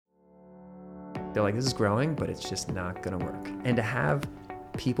They're like, this is growing, but it's just not going to work. And to have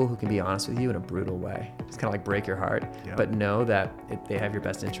people who can be honest with you in a brutal way, just kind of like break your heart, but know that they have your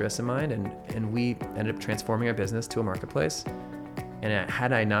best interests in mind. And we ended up transforming our business to a marketplace. And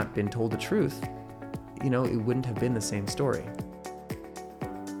had I not been told the truth, it wouldn't have been the same story.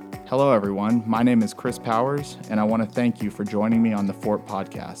 Hello, everyone. My name is Chris Powers, and I want to thank you for joining me on the Fort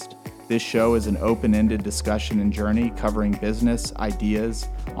Podcast. This show is an open-ended discussion and journey covering business, ideas,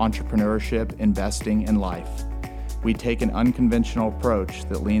 entrepreneurship, investing, and life. We take an unconventional approach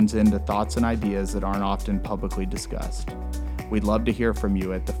that leans into thoughts and ideas that aren't often publicly discussed. We'd love to hear from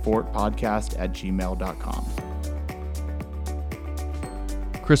you at thefortpodcast@gmail.com.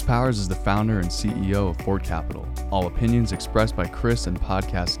 Chris Powers is the founder and CEO of Fort Capital. All opinions expressed by Chris and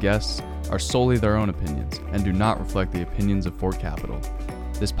podcast guests are solely their own opinions and do not reflect the opinions of Fort Capital.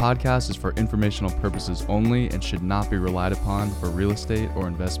 This podcast is for informational purposes only and should not be relied upon for real estate or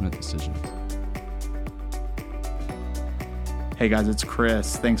investment decisions. Hey guys, it's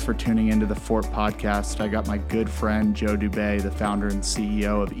Chris. Thanks for tuning into the Fort Podcast. I got my good friend Joe Dubay, the founder and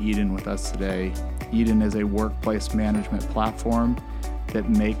CEO of Eden, with us today. Eden is a workplace management platform that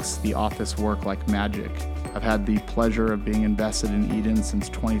makes the office work like magic. I've had the pleasure of being invested in Eden since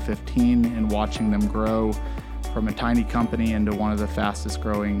 2015 and watching them grow from a tiny company into one of the fastest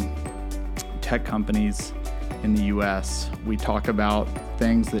growing tech companies in the US. We talk about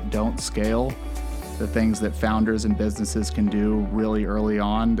things that don't scale, the things that founders and businesses can do really early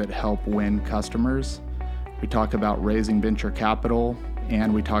on that help win customers. We talk about raising venture capital,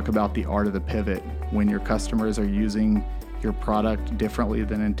 and we talk about the art of the pivot when your customers are using your product differently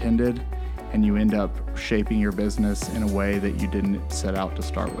than intended, and you end up shaping your business in a way that you didn't set out to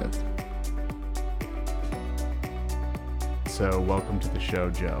start with. So welcome to the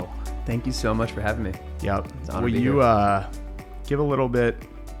show, Joe. Thank you so much for having me. Yep. Will you give a little bit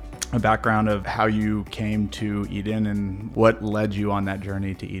a background of how you came to Eden and what led you on that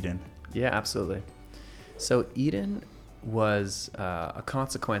journey to Eden? Yeah, absolutely. So Eden was a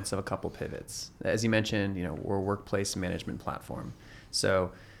consequence of a couple pivots. As you mentioned, we're a workplace management platform.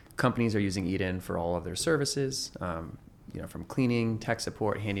 So companies are using Eden for all of their services, from cleaning, tech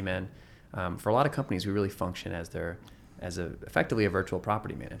support, handyman. For a lot of companies, we really function as effectively a virtual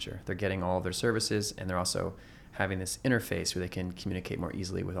property manager. They're getting all of their services, and they're also having this interface where they can communicate more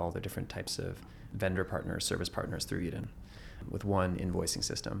easily with all the different types of vendor partners, service partners through Eden with one invoicing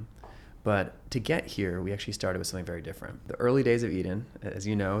system. But to get here, we actually started with something very different. The early days of Eden, as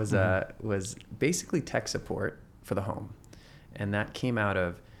you know, was basically tech support for the home. And that came out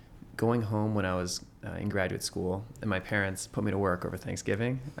of going home when I was in graduate school, and my parents put me to work over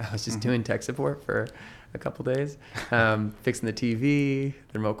Thanksgiving. I was just doing tech support for a couple days, fixing the TV,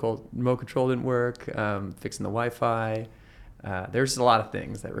 the remote control didn't work, fixing the Wi-Fi. There's a lot of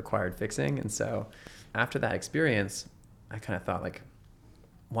things that required fixing. And so after that experience, I kind of thought,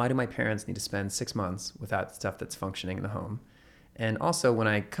 why do my parents need to spend 6 months without stuff that's functioning in the home? And also, when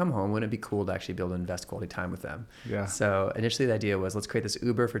I come home, wouldn't it be cool to actually be able to invest quality time with them? Yeah. So initially the idea was, let's create this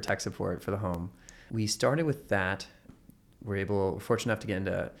Uber for tech support for the home. We started with that. We're fortunate enough to get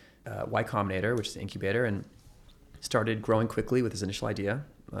into Y Combinator, which is an incubator, and started growing quickly with this initial idea.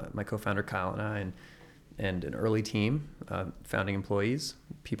 My co-founder Kyle and I, and an early team, founding employees,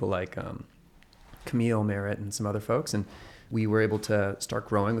 people like Camille, Merritt, and some other folks. And we were able to start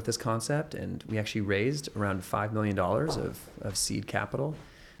growing with this concept, and we actually raised around $5 million of seed capital.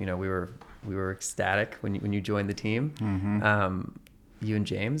 We were ecstatic when you joined the team, you and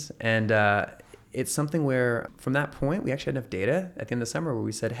James. And it's something where from that point, we actually had enough data at the end of the summer where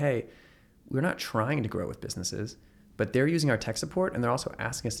we said, hey, we're not trying to grow with businesses, but they're using our tech support, and they're also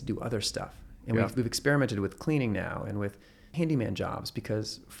asking us to do other stuff. And we've experimented with cleaning now and with handyman jobs,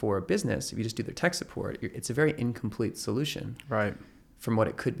 because for a business, if you just do their tech support, it's a very incomplete solution from what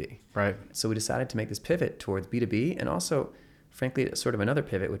it could be. Right. So we decided to make this pivot towards B2B, and also, frankly, sort of another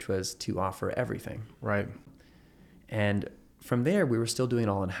pivot, which was to offer everything. Right. And from there, we were still doing it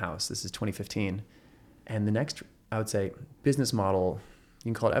all in-house. This is 2015. And the next, I would say, business model, you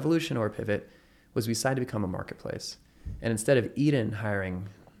can call it evolution or pivot, was we decided to become a marketplace. And instead of Eden hiring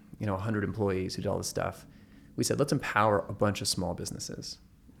 100 employees who did all this stuff, we said, let's empower a bunch of small businesses.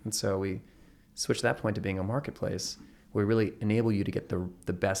 And so we switched at that point to being a marketplace where we really enable you to get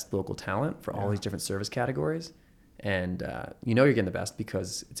the best local talent for all these different service categories. And you're getting the best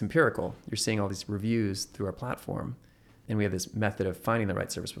because it's empirical. You're seeing all these reviews through our platform. And we have this method of finding the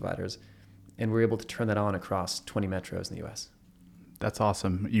right service providers. And we're able to turn that on across 20 metros in the US. That's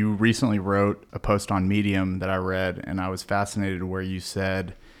awesome. You recently wrote a post on Medium that I read, and I was fascinated where you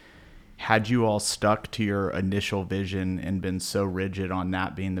said, had you all stuck to your initial vision and been so rigid on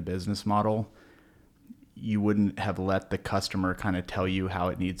that being the business model, you wouldn't have let the customer kind of tell you how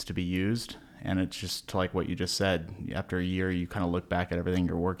it needs to be used. And it's just like what you just said. After a year, you kind of look back at everything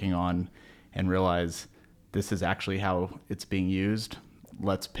you're working on and realize this is actually how it's being used.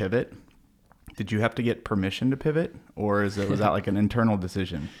 Let's pivot. Did you have to get permission to pivot, or was that like an internal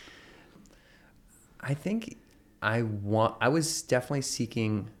decision? I think I was definitely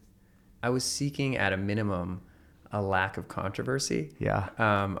seeking at a minimum a lack of controversy. Yeah.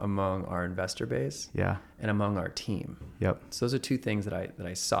 Among our investor base. Yeah. And among our team. Yep. So those are two things that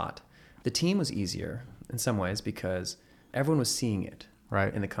I sought. The team was easier in some ways because everyone was seeing it.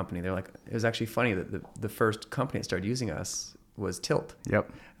 Right. In the company. They're like, it was actually funny that the first company that started using us was Tilt.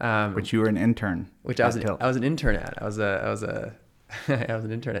 Yep. Which you were an intern. Which I was an intern at. I was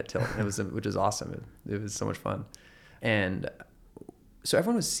an intern at Tilt. Which is awesome. It was so much fun. And so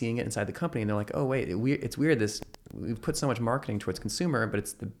everyone was seeing it inside the company, and they're like, oh wait, it's weird. We've put so much marketing towards consumer, but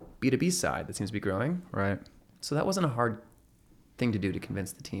it's the B2B side that seems to be growing. Right. So that wasn't a hard thing to do to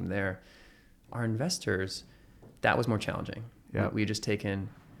convince the team there. Our investors, that was more challenging. Yeah. We had just taken,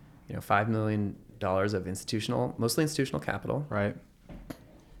 $5 million of mostly institutional capital. Right.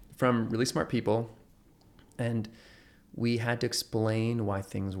 From really smart people. And we had to explain why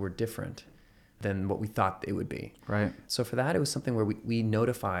things were different than what we thought they would be. Right. So for that, it was something where we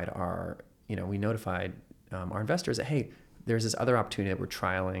notified our investors that, hey, there's this other opportunity that we're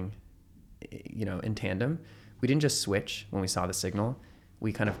trialing, in tandem. We didn't just switch when we saw the signal.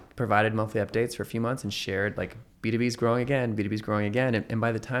 We kind of provided monthly updates for a few months and shared like B2B's growing again. And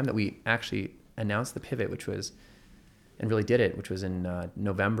by the time that we actually announced the pivot, which was in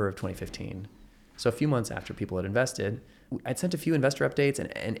November of 2015. So a few months after people had invested, I'd sent a few investor updates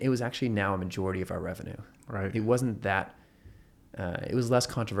and it was actually now a majority of our revenue. Right. It wasn't that, it was less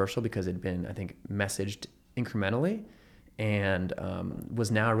controversial because it had been, I think, messaged incrementally and was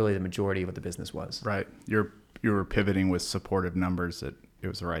now really the majority of what the business was. Right. You were pivoting with supportive numbers that it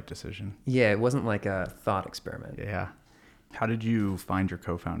was the right decision. Yeah, it wasn't like a thought experiment. Yeah. How did you find your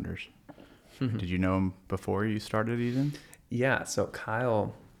co-founders? Did you know them before you started Eden? Yeah. So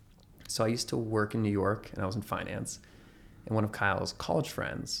Kyle, I used to work in New York and I was in finance. And one of Kyle's college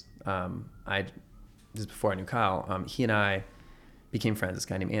friends, this is before I knew Kyle, he and I became friends, this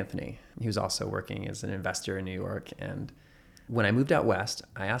guy named Anthony. He was also working as an investor in New York. And when I moved out west,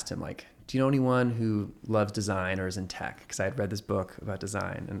 I asked him, like, do you know anyone who loves design or is in tech? Because I had read this book about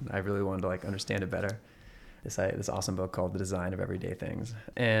design and I really wanted to like understand it better. This awesome book called The Design of Everyday Things.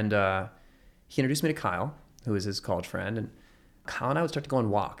 And he introduced me to Kyle, who was his college friend. And Kyle and I would start to go on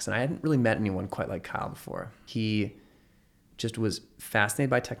walks. And I hadn't really met anyone quite like Kyle before. He just was fascinated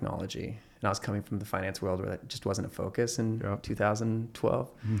by technology. And I was coming from the finance world where that just wasn't a focus in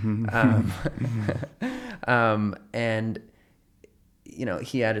 2012. And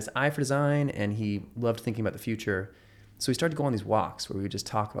he had his eye for design and he loved thinking about the future. So we started to go on these walks where we would just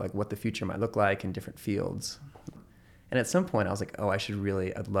talk about like what the future might look like in different fields. And at some point I was like, oh,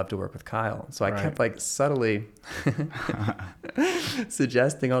 I'd love to work with Kyle. So I kept like subtly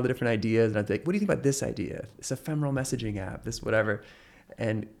suggesting all the different ideas. And I'd be like, what do you think about this idea? This ephemeral messaging app, this whatever.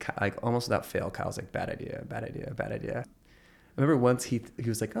 And like almost without fail, Kyle's like, bad idea. I remember once he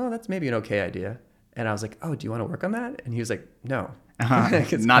was like, oh, that's maybe an okay idea. And I was like, oh, do you want to work on that? And he was like, no. Not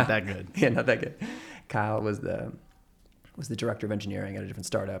that good. Yeah, not that good. Kyle was the director of engineering at a different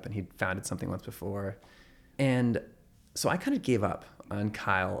startup, and he'd founded something once before. And so I kind of gave up on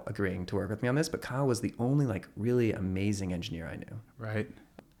Kyle agreeing to work with me on this, but Kyle was the only like really amazing engineer I knew. Right.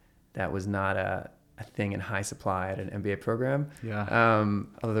 That was not a thing in high supply at an MBA program. Yeah.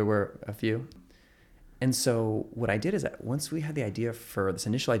 Although there were a few. And so what I did is that once we had the idea for this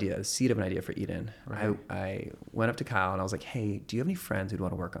initial idea, the seed of an idea for Eden, right. I went up to Kyle and I was like, hey, do you have any friends who'd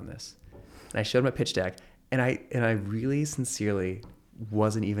want to work on this? And I showed him a pitch deck and I really sincerely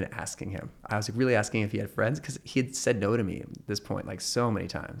wasn't even asking him. I was really asking if he had friends because he had said no to me at this point like so many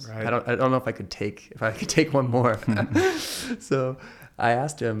times. Right. I don't know if I could take one more. So I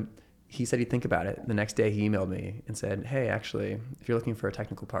asked him. He said he'd think about it. The next day he emailed me and said, hey, actually, if you're looking for a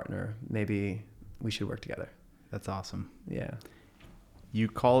technical partner, maybe we should work together. That's awesome. Yeah. You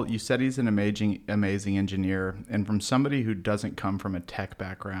said he's an amazing engineer. And from somebody who doesn't come from a tech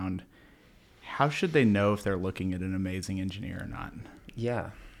background, how should they know if they're looking at an amazing engineer or not? Yeah.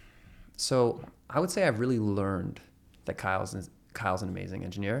 So I would say I've really learned that Kyle's an amazing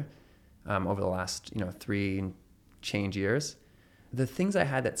engineer over the last 3 change years. The things I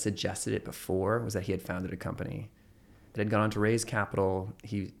had that suggested it before was that he had founded a company that had gone on to raise capital.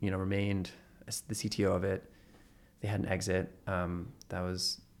 He remained the CTO of it. They had an exit. That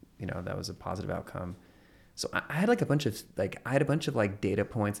was a positive outcome. So I had like a bunch of like data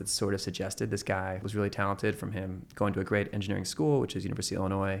points that sort of suggested this guy was really talented, from him going to a great engineering school, which is University of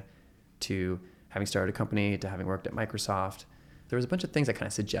Illinois, to having started a company, to having worked at Microsoft. There was a bunch of things that kind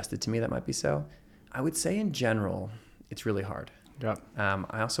of suggested to me that might be so. I would say in general, it's really hard. Yep.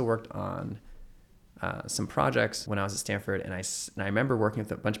 I also worked on some projects when I was at Stanford, and I remember working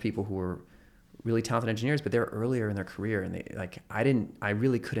with a bunch of people who were really talented engineers, but they were earlier in their career, and I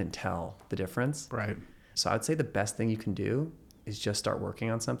really couldn't tell the difference. Right. So I would say the best thing you can do is just start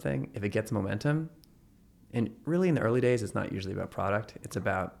working on something. If it gets momentum, and really in the early days, it's not usually about product. It's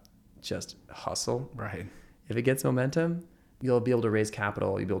about just hustle. Right. If it gets momentum, you'll be able to raise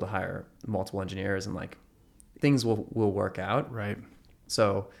capital. You'll be able to hire multiple engineers, and like things will work out. Right.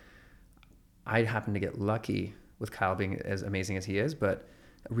 So I happen to get lucky with Kyle being as amazing as he is, but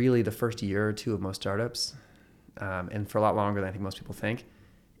really the first year or two of most startups, and for a lot longer than I think most people think,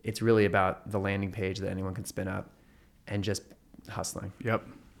 it's really about the landing page that anyone can spin up and just hustling. Yep.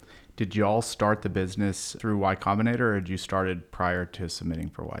 Did you all start the business through Y Combinator, or did you started prior to submitting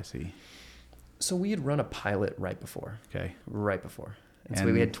for YC? So we had run a pilot right before. Okay. Right before. And so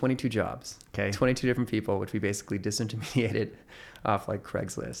we had 22 jobs. Okay. 22 different people, which we basically disintermediated off like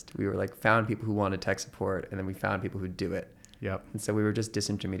Craigslist. We were like found people who wanted tech support, and then we found people who do it. Yep. And so we were just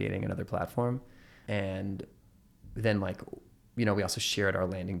disintermediating another platform. And then we also shared our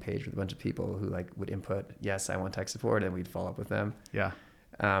landing page with a bunch of people who like would input, yes, I want tech support, and we'd follow up with them. Yeah.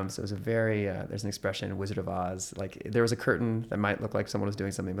 So it was a very, there's an expression, Wizard of Oz, like there was a curtain that might look like someone was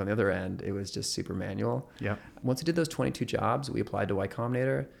doing something, but on the other end, it was just super manual. Yep. Once we did those 22 jobs, we applied to Y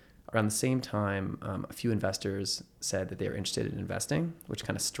Combinator. Around the same time, a few investors said that they were interested in investing, which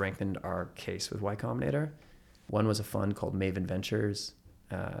kind of strengthened our case with Y Combinator. One was a fund called Maven Ventures,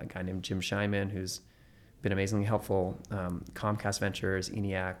 a guy named Jim Scheinman, who's been amazingly helpful, Comcast Ventures,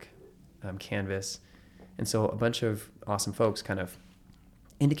 ENIAC, Canvas. And so a bunch of awesome folks kind of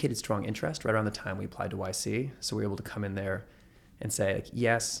indicated strong interest right around the time we applied to YC. So we were able to come in there and say, like,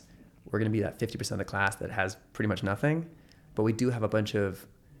 yes, we're going to be that 50% of the class that has pretty much nothing, but we do have a bunch of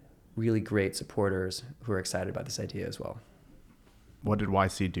really great supporters who are excited about this idea as well. What did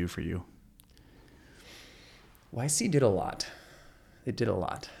YC do for you? YC did a lot. It did a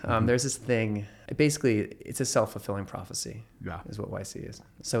lot. Mm-hmm. There's this thing, basically it's a self-fulfilling prophecy, is what YC is.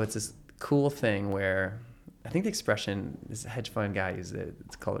 So it's this cool thing where I think the expression, this hedge fund guy used it,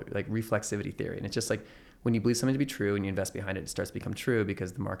 it's called like reflexivity theory. And it's just like when you believe something to be true and you invest behind it, it starts to become true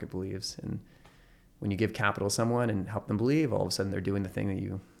because the market believes. And when you give capital to someone and help them believe, all of a sudden they're doing the thing that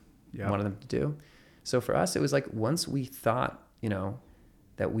you wanted them to do. So for us, it was like once we thought,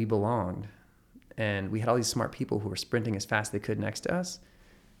 that we belonged, and we had all these smart people who were sprinting as fast as they could next to us,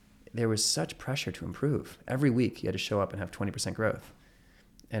 there was such pressure to improve. Every week you had to show up and have 20% growth.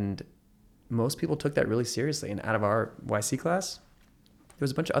 And most people took that really seriously. And out of our YC class, there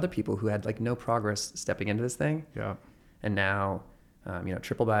was a bunch of other people who had like no progress stepping into this thing. Yeah. And now,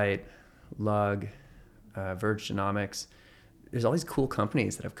 TripleByte, Lug, Verge Genomics, there's all these cool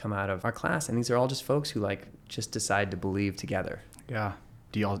companies that have come out of our class. And these are all just folks who like just decide to believe together. Yeah.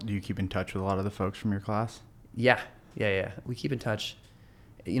 Do you keep in touch with a lot of the folks from your class? Yeah. We keep in touch.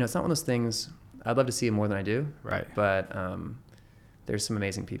 It's not one of those things, I'd love to see it more than I do. Right. But there's some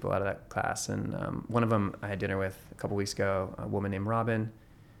amazing people out of that class. And one of them I had dinner with a couple weeks ago, a woman named Robin,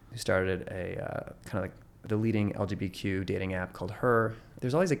 who started a kind of like the leading LGBTQ dating app called Her.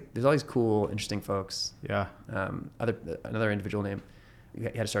 There's all these cool, interesting folks. Yeah. Another individual named, he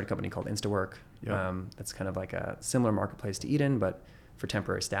had to start a company called Instawork. Yep. That's kind of like a similar marketplace to Eden, but for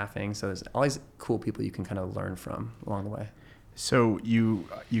temporary staffing. So there's all these cool people you can kind of learn from along the way. So you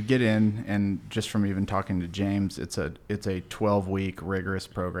get in, and just from even talking to James, it's a 12-week rigorous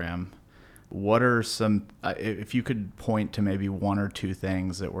program. What are some, if you could point to maybe one or two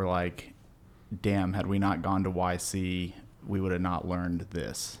things that were like, damn, had we not gone to YC, we would have not learned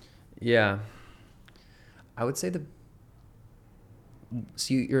this? Yeah. I would say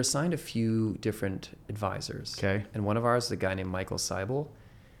so you're assigned a few different advisors. Okay. And one of ours is a guy named Michael Seibel,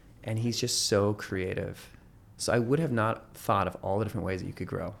 and he's just so creative. So I would have not thought of all the different ways that you could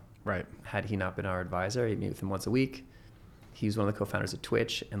grow. Right. Had he not been our advisor. He'd meet with him once a week. He was one of the co-founders of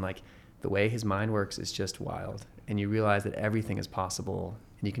Twitch, and like the way his mind works is just wild. And you realize that everything is possible,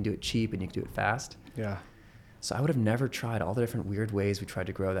 and you can do it cheap and you can do it fast. Yeah. So I would have never tried all the different weird ways we tried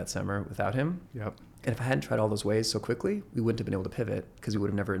to grow that summer without him. Yep. And if I hadn't tried all those ways so quickly, we wouldn't have been able to pivot because we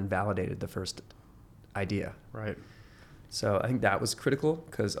would have never invalidated the first idea. Right. So I think that was critical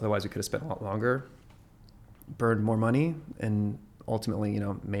because otherwise we could have spent a lot longer, burned more money, and ultimately,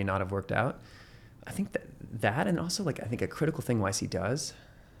 may not have worked out. I think that and also like I think a critical thing YC does,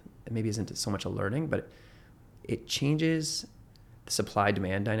 it maybe isn't so much a learning, but it changes the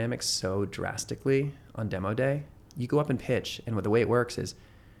supply-demand dynamics so drastically on demo day. You go up and pitch, and the way it works is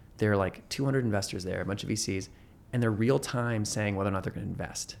there are like 200 investors there, a bunch of VCs, and they're real time saying whether or not they're going to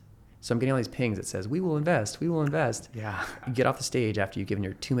invest. So I'm getting all these pings that says, we will invest, we will invest. Yeah. You get off the stage after you've given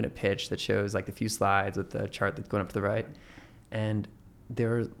your 2-minute pitch that shows like the few slides with the chart that's going up to the right. And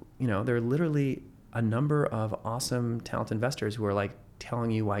there are literally a number of awesome, talented investors who are like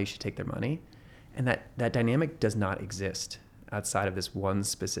telling you why you should take their money. And that dynamic does not exist outside of this one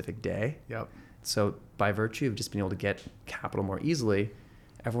specific day. Yep. So by virtue of just being able to get capital more easily,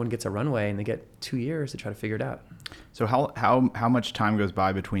 everyone gets a runway and they get 2 years to try to figure it out. So how much time goes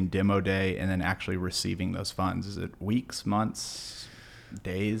by between demo day and then actually receiving those funds? Is it weeks, months,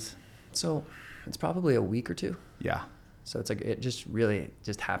 days? So it's probably a week or two. Yeah. So it's like, it just really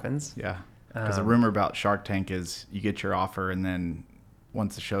happens. Yeah. Because the rumor about Shark Tank is you get your offer and then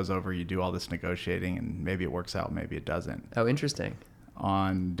once the show's over, you do all this negotiating and maybe it works out, maybe it doesn't. Oh, interesting.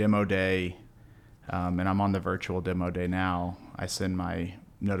 On demo day, and I'm on the virtual demo day now, I send my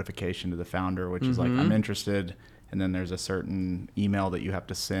notification to the founder, which is like, I'm interested. And then there's a certain email that you have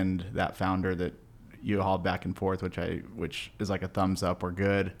to send that founder that you haul back and forth, which is like a thumbs up or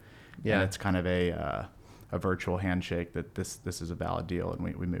good. Yeah. And it's kind of a virtual handshake that this is a valid deal. And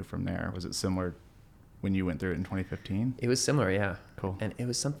we move from there. Was it similar when you went through it in 2015? It was similar. Yeah. Cool. And it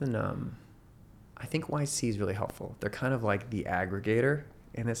was something, I think YC is really helpful. They're kind of like the aggregator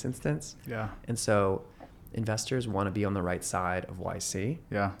in this instance. Yeah. And so investors want to be on the right side of YC.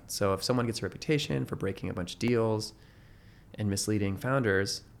 Yeah. So if someone gets a reputation for breaking a bunch of deals and misleading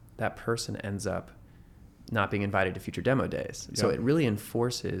founders, that person ends up not being invited to future demo days. Yep. So it really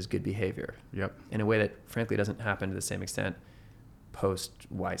enforces good behavior. Yep. In a way that frankly doesn't happen to the same extent post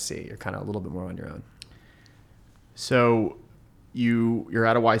YC. You're kind of a little bit more on your own. So you're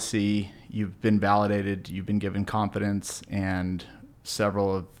at a YC, you've been validated, you've been given confidence and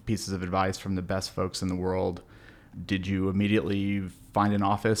several of pieces of advice from the best folks in the world. Did you immediately find an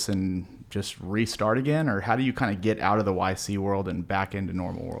office and just restart again? Or how do you kind of get out of the YC world and back into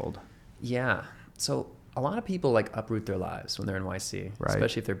normal world? Yeah. So a lot of people like uproot their lives when they're in YC, right,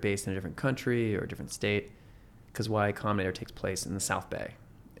 especially if they're based in a different country or a different state, because Y Combinator takes place in the South Bay.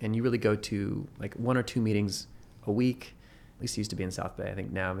 And you really go to like 1 or 2 meetings a week. At least it used to be in South Bay. I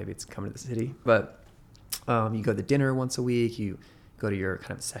think now maybe it's coming to the city. But you go to dinner once a week. You go to your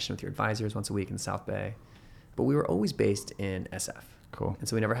kind of session with your advisors once a week in South Bay. But we were always based in SF. Cool. And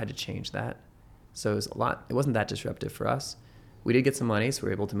so we never had to change that. So it wasn't that disruptive for us. We did get some money, so we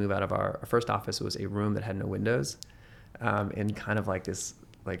were able to move out of our first office was a room that had no windows, in kind of like this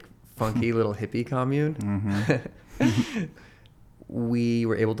like funky little hippie commune. Mm-hmm. We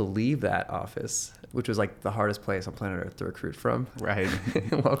were able to leave that office, which was like the hardest place on planet Earth to recruit from. Right.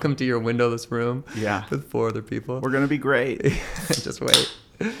 Welcome to your windowless room. Yeah. With 4 other people. We're going to be great. Just wait.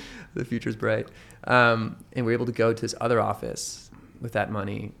 The future's bright. And we were able to go to this other office with that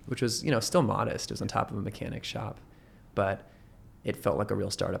money, which was, still modest. It was on top of a mechanic shop, but it felt like a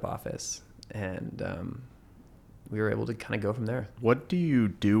real startup office. And we were able to kind of go from there. What do you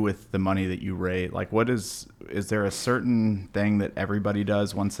do with the money that you raise? Like, is there a certain thing that everybody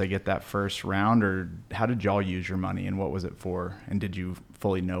does once they get that first round, or how did y'all use your money and what was it for? And did you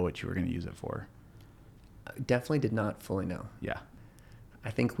fully know what you were going to use it for? Definitely did not fully know. Yeah.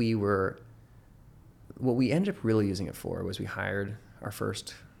 I think what we ended up really using it for was we hired our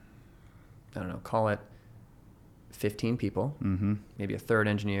first, call it 15 people, mm-hmm. maybe a third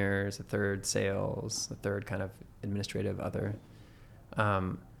engineers, a third sales, a third kind of administrative other.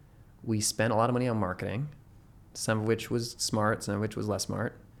 We spent a lot of money on marketing, some of which was smart, some of which was less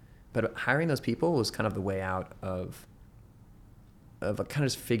smart. But hiring those people was kind of the way out of kind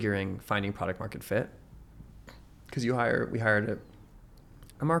of just finding product market fit. Because we hired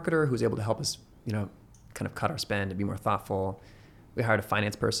a marketer who was able to help us, kind of cut our spend and be more thoughtful. We hired a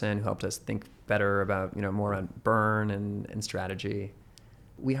finance person who helped us think better about, more around burn and strategy.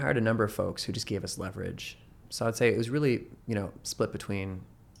 We hired a number of folks who just gave us leverage. So I'd say it was really, split between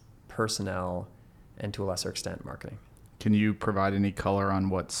personnel and to a lesser extent marketing. Can you provide any color on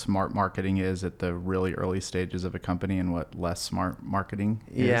what smart marketing is at the really early stages of a company and what less smart marketing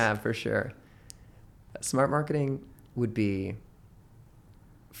is? Yeah, for sure. Smart marketing would be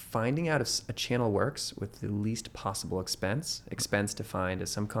finding out if a channel works with the least possible expense defined as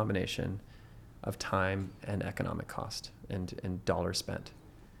some combination of time and economic cost and dollars spent.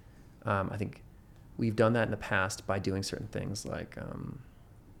 I think we've done that in the past by doing certain things like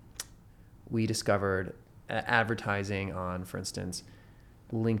we discovered advertising on, for instance,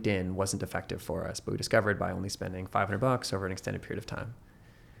 LinkedIn wasn't effective for us, but we discovered by only spending $500 over an extended period of time.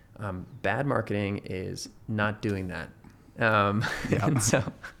 Bad marketing is not doing that. Yeah. And so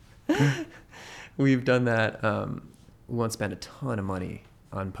we've done that. We once spent a ton of money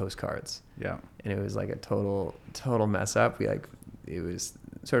on postcards. Yeah. And it was like a total mess up. It was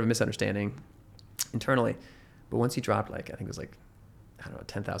sort of a misunderstanding internally. But once you dropped, like, I think it was like, I don't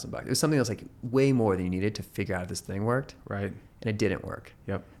know, $10,000. It was something that was like way more than you needed to figure out if this thing worked. Right. And it didn't work.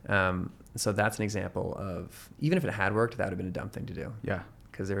 Yep. So that's an example of, even if it had worked, that would have been a dumb thing to do. Yeah.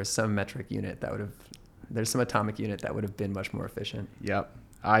 Because there was some metric unit there's some atomic unit that would have been much more efficient. Yep.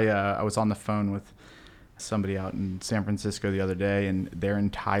 I was on the phone with somebody out in San Francisco the other day, and their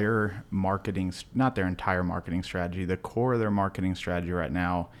entire marketing, not their entire marketing strategy, the core of their marketing strategy right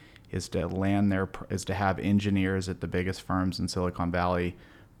now is to have engineers at the biggest firms in Silicon Valley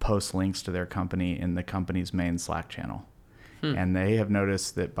post links to their company in the company's main Slack channel. And they have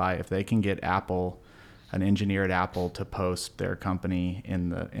noticed that if they can get an engineer at Apple to post their company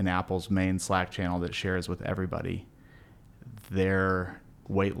in Apple's main Slack channel that shares with everybody, their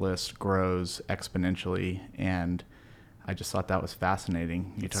wait list grows exponentially. And I just thought that was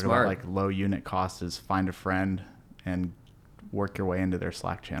fascinating. You talk about like low unit cost is find a friend and work your way into their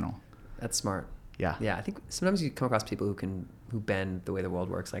Slack channel. That's smart. Yeah. Yeah. I think sometimes you come across people who bend the way the world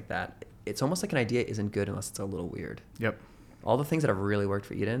works like that. It's almost like an idea isn't good unless it's a little weird. Yep. All the things that have really worked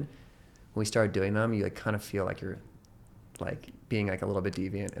for Eden, when we started doing them, you like kind of feel like you're like being like a little bit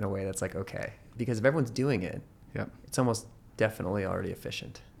deviant in a way that's like, okay, because if everyone's doing it, Yep. it's almost definitely already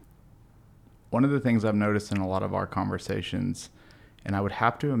efficient. One of the things I've noticed in a lot of our conversations, and I would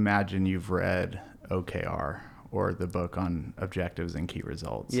have to imagine you've read OKR or the book on objectives and key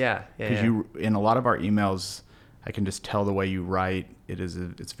results. Yeah. Because you, in a lot of our emails, I can just tell the way you write,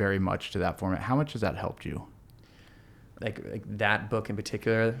 it's very much to that format. How much has that helped you? Like that book in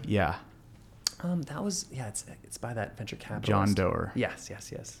particular. Yeah. That was, it's by that venture capitalist. John Doerr. Yes.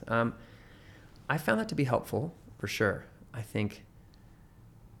 I found that to be helpful for sure. I think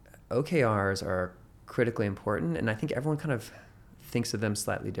OKRs are critically important, and I think everyone kind of thinks of them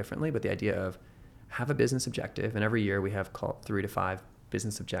slightly differently, but the idea of have a business objective, and every year we have 3 to 5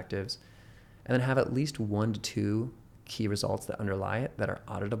 business objectives, and then have at least 1 to 2 key results that underlie it that are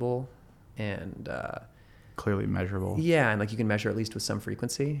auditable and clearly measurable. Yeah, and like you can measure at least with some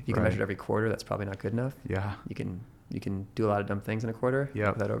frequency. If you can Right. measure it every quarter, that's probably not good enough. Yeah. You can do a lot of dumb things in a quarter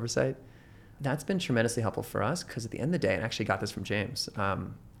without oversight. That's been tremendously helpful for us because at the end of the day, and I actually got this from James,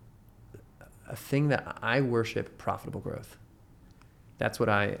 a thing that I worship, profitable growth. That's what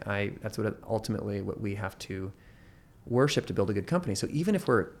ultimately what we have to worship to build a good company. So even if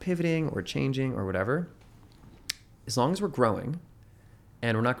we're pivoting or changing or whatever, as long as we're growing,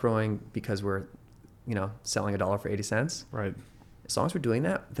 and we're not growing because we're selling $1 for 80 cents. Right. As long as we're doing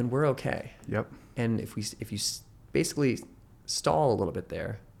that, then we're okay. Yep. And if you basically stall a little bit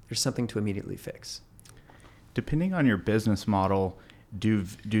there, there's something to immediately fix. Depending on your business model, do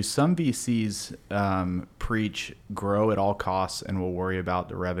some VCs preach grow at all costs and we'll worry about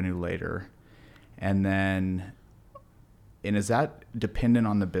the revenue later? And is that dependent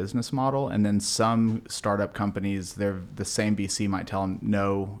on the business model? And then some startup companies, the same VC might tell them,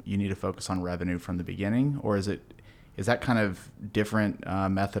 no, you need to focus on revenue from the beginning? Or is that kind of different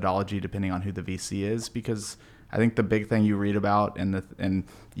methodology depending on who the VC is? Because I think the big thing you read about and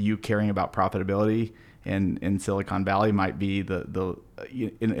you caring about profitability in Silicon Valley might be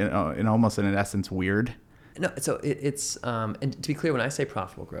in almost in essence weird. No, so it's and to be clear, when I say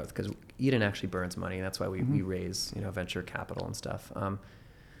profitable growth, because Eden actually burns money, and that's why we raise venture capital and stuff.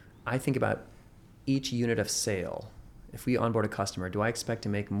 I think about each unit of sale. If we onboard a customer, do I expect to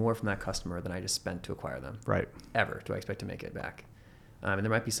make more from that customer than I just spent to acquire them? Right. Ever do I expect to make it back? And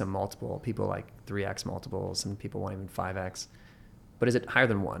there might be some multiple people like 3x multiples, some people want even 5x, but is it higher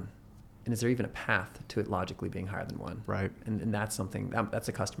than 1? And is there even a path to it logically being higher than 1? Right. And that's something, that's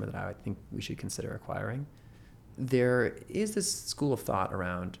a customer that I think we should consider acquiring. There is this school of thought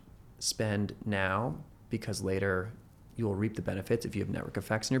around spend now because later you will reap the benefits if you have network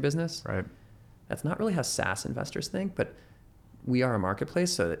effects in your business. Right. That's not really how SaaS investors think, but we are a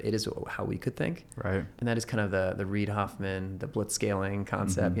marketplace, so it is how we could think. Right. And that is kind of the Reid Hoffman, the blitzscaling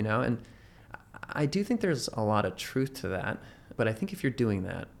concept, and I do think there's a lot of truth to that, but I think if you're doing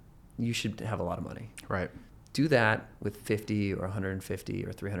that, you should have a lot of money. Right. Do that with 50 or 150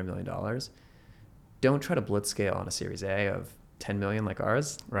 or $300 million. Don't try to blitzscale on a Series A of 10 million like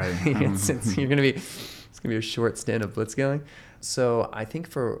ours. Right. it's gonna be a short stint of blitzscaling. So I think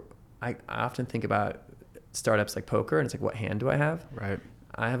I often think about startups like poker, and it's like, what hand do I have? Right.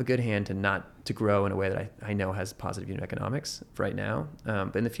 I have a good hand to grow in a way that I know has positive unit economics right now.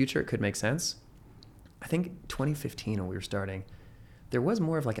 But in the future, it could make sense. I think 2015 when we were starting, there was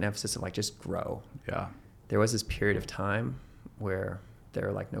more of like an emphasis of like just grow. Yeah. There was this period of time where there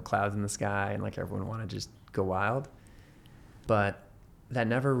were like no clouds in the sky and like everyone wanted to just go wild. But that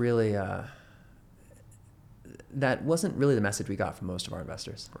never really, that wasn't really the message we got from most of our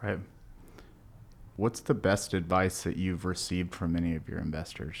investors. Right. What's the best advice that you've received from any of your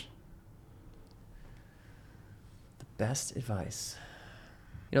investors? The best advice.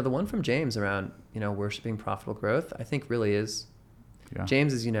 You know, the one from James around, you know, worshiping profitable growth, I think really is. Yeah.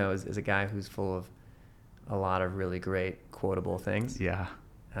 James, as you know, is a guy who's full of a lot of really great quotable things. Yeah.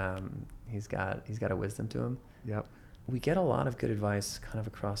 He's got a wisdom to him. Yep. We get a lot of good advice kind of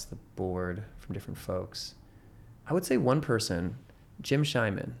across the board from different folks. I would say one person, Jim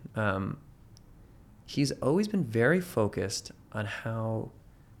Scheinman, he's always been very focused on how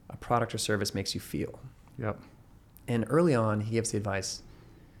a product or service makes you feel. Yep. And early on, he gives the advice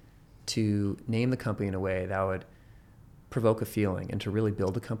to name the company in a way that would provoke a feeling and to really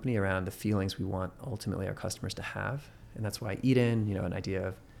build the company around the feelings we want ultimately our customers to have. And that's why Eden, you know, an idea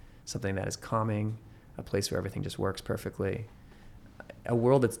of something that is calming, a place where everything just works perfectly, a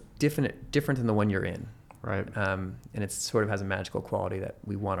world that's different than the one you're in. Right. And it sort of has a magical quality that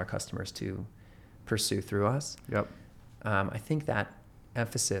we want our customers to pursue through us. Yep. I think that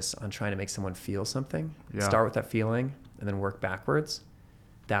emphasis on trying to make someone feel something, Yeah. start with that feeling and then work backwards,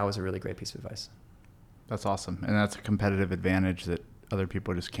 that was a really great piece of advice. That's awesome. And that's a competitive advantage that other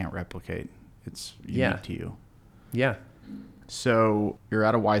people just can't replicate. It's unique to you. Yeah. So you're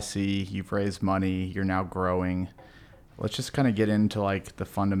at a YC, you've raised money, you're now growing. Let's just kind of get into like the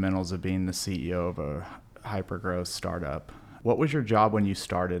fundamentals of being the CEO of a hyper-growth startup. What was your job when you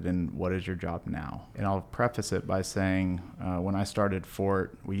started and what is your job now? And I'll preface it by saying when I started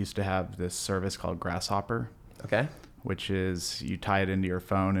Fort, we used to have this service called Grasshopper, Okay. which is you tie it into your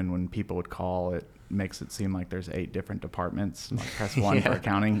phone and when people would call, it makes it seem like there's 8 different departments. Like press 1 for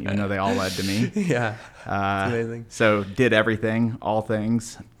accounting, even though they all led to me. Yeah. It's amazing. So did everything, all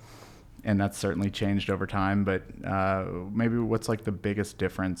things. And that's certainly changed over time. But maybe what's like the biggest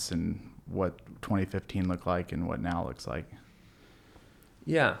difference in what 2015 looked like and what now looks like?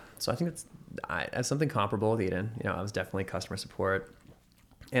 Yeah. So I think as something comparable with Eden, you know, I was definitely customer support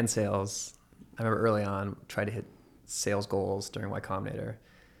and sales. I remember early on, tried to hit sales goals during Y Combinator.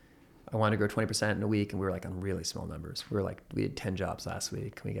 I wanted to grow 20% in a week, and we were like on really small numbers. We were like, we had 10 jobs last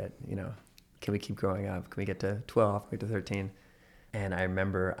week. Can we get, you know, can we keep growing up? Can we get to 12? Can we get to 13? And I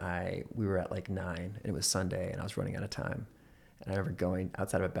remember we were at like 9, and it was Sunday, and I was running out of time. And I remember going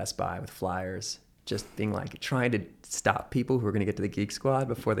outside of a Best Buy with flyers, just being like, trying to stop people who were going to get to the Geek Squad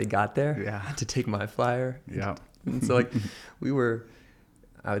before they got there to take my flyer. Yeah. And so like we were,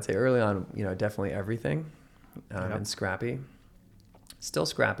 I would say early on, you know, definitely everything and scrappy. Still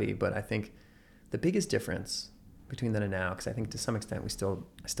scrappy, but I think the biggest difference between then and now, because I think to some extent I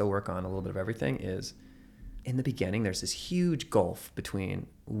still work on a little bit of everything, is in the beginning there's this huge gulf between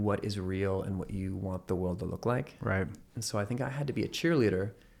what is real and what you want the world to look like. Right. And so I think I had to be a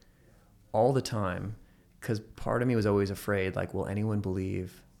cheerleader all the time because part of me was always afraid, like, will anyone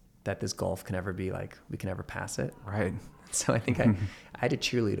believe that this gulf can ever be like, we can ever pass it? Right. So I think I had to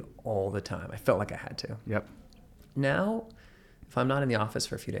cheerlead all the time. I felt like I had to. Yep. Now, if I'm not in the office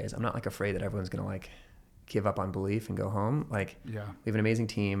for a few days, I'm not like afraid that everyone's going to like give up on belief and go home. Like we have an amazing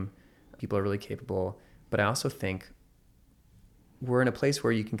team. People are really capable. But I also think we're in a place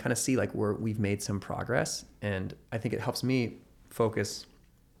where you can kind of see like we've made some progress. And I think it helps me focus,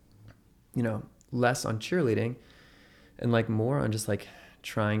 you know, less on cheerleading and like more on just like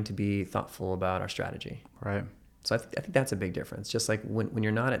trying to be thoughtful about our strategy. Right. So I think that's a big difference. Just like when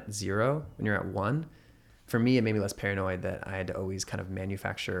you're not at 0, when you're at 1, for me, it made me less paranoid that I had to always kind of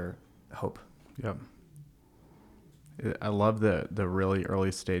manufacture hope. Yep. I love the really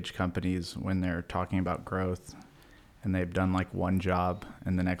early stage companies when they're talking about growth and they've done like one job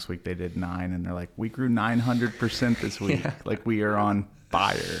and the next week they did 9 and they're like, we grew 900% this week. Like we are on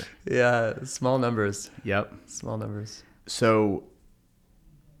fire. Yeah. Small numbers. Yep. Small numbers. So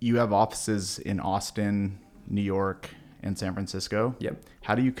you have offices in Austin, New York, and San Francisco. Yep.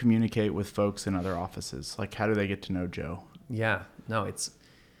 How do you communicate with folks in other offices? Like, how do they get to know Joe? Yeah. No, it's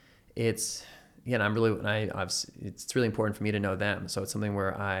it's really important for me to know them. So it's something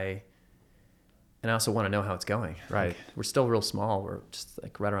where I also want to know how it's going. Right. Like, we're still real small. We're just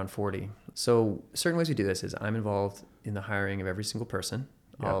like right around 40. So certain ways we do this is I'm involved in the hiring of every single person.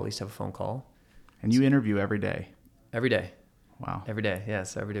 Yep. I'll at least have a phone call. And you interview every day. Every day. Wow. Every day,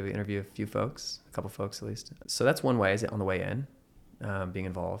 yes. Every day we interview a couple folks at least. So that's one way, is on the way in, being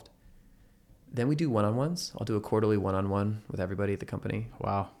involved. Then we do one-on-ones. I'll do a quarterly one-on-one with everybody at the company.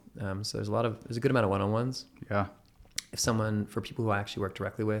 Wow. So there's a good amount of one-on-ones. Yeah. For people who I actually work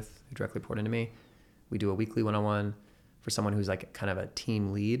directly with, who directly report into me, we do a weekly one-on-one. For someone who's like kind of a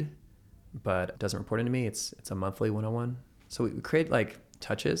team lead, but doesn't report into me, it's a monthly one-on-one. So we create like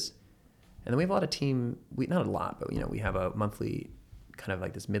touches, and then we have a lot of not a lot, but we have a monthly kind of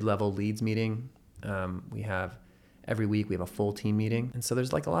like this mid-level leads meeting. We have every week we have a full team meeting. And so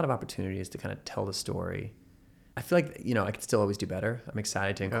there's like a lot of opportunities to kind of tell the story. I feel like, I could still always do better. I'm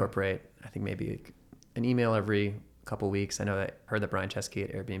excited to incorporate, I think maybe an email every couple of weeks. I heard that Brian Chesky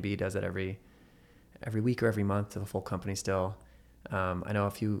at Airbnb does it every week or every month to the full company still. I know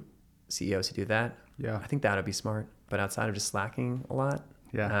a few CEOs who do that. Yeah. I think that would be smart. But outside of just slacking a lot,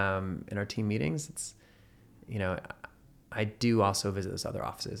 in our team meetings, it's, I do also visit those other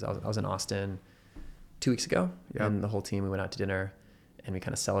offices. I was in Austin 2 weeks ago, and the whole team, we went out to dinner, and we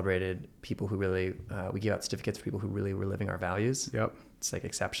kind of celebrated people who really, we gave out certificates for people who really were living our values. Yep. It's like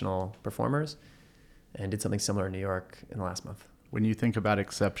exceptional performers, and did something similar in New York in the last month. When you think about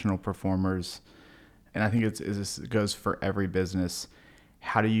exceptional performers, and I think this goes for every business,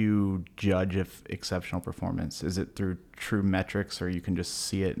 how do you judge if exceptional performance? Is it through true metrics, or you can just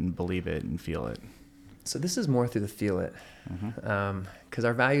see it and believe it and feel it? So this is more through the feel it, because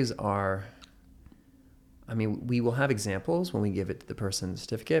our values are, we will have examples when we give it to the person the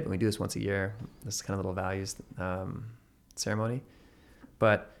certificate, and we do this once a year. This is kind of little values ceremony.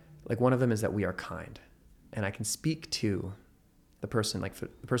 But like one of them is that we are kind. And I can speak to the person, like the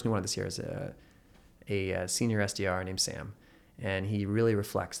person who won this year is a senior SDR named Sam. And he really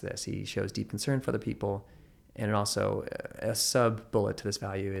reflects this. He shows deep concern for other people. And it also, a sub bullet to this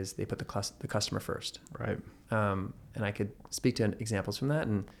value is they put the customer first. Right. And I could speak to examples from that,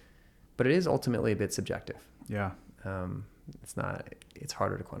 but it is ultimately a bit subjective. Yeah. It's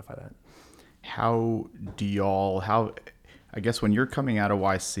harder to quantify that. I guess when you're coming out of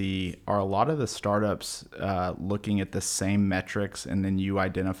YC, are a lot of the startups looking at the same metrics, and then you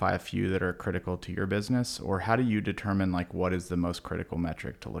identify a few that are critical to your business? Or how do you determine like what is the most critical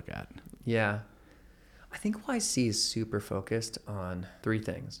metric to look at? Yeah. I think YC is super focused on 3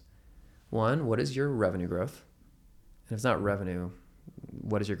 things. 1, what is your revenue growth? And if it's not revenue,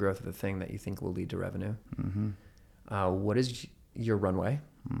 what is your growth of the thing that you think will lead to revenue? Mm-hmm. What is your runway?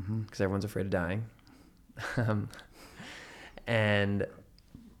 Because everyone's afraid of dying. And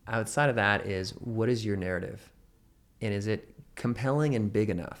outside of that is, what is your narrative? And is it compelling and big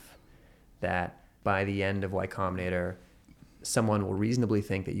enough that by the end of Y Combinator, someone will reasonably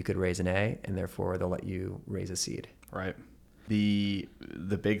think that you could raise an A, and therefore they'll let you raise a seed? Right. The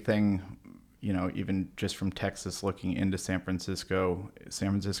big thing, even just from Texas looking into San Francisco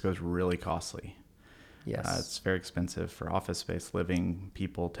is really costly. Yes. It's very expensive for office space, living,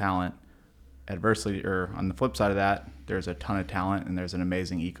 people, talent. Adversely, or on the flip side of that, there's a ton of talent and there's an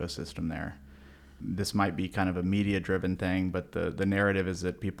amazing ecosystem there. This might be kind of a media-driven thing, but the narrative is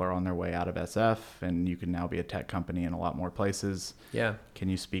that people are on their way out of SF, and you can now be a tech company in a lot more places. Yeah. Can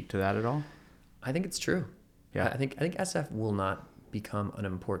you speak to that at all? I think it's true. Yeah. I think SF will not become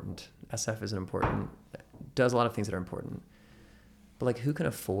unimportant. SF is does a lot of things that are important. But like, who can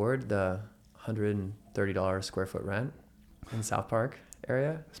afford the $130 square foot rent in South Park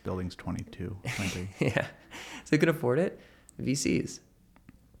area? This building's 22. Yeah. So who can afford it? VCs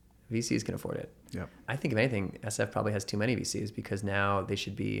can afford it. Yep. I think if anything, SF probably has too many VCs, because now they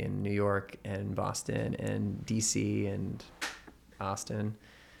should be in New York and Boston and DC and Austin.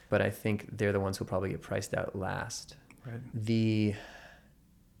 But I think they're the ones who'll probably get priced out last. Right.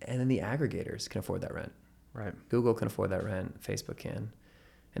 And then the aggregators can afford that rent. Right. Google can afford that rent. Facebook can.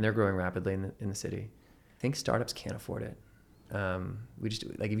 And they're growing rapidly in the city. I think startups can't afford it.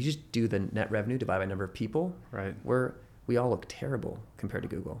 If you just do the net revenue divided by number of people, right, we all look terrible compared to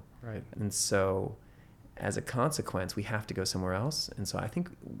Google. Right. And so as a consequence, we have to go somewhere else. And so I think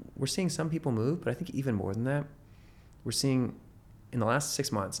we're seeing some people move, but I think even more than that, we're seeing in the last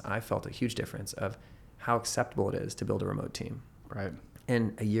 6 months, I felt a huge difference of how acceptable it is to build a remote team. Right.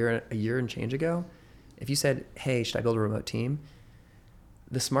 And a year and change ago, if you said, hey, should I build a remote team?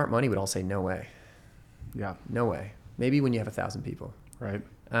 The smart money would all say, no way. Yeah. No way. Maybe when you have 1,000 people. Right.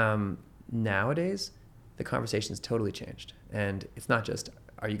 Nowadays, the conversation's totally changed. And it's not just,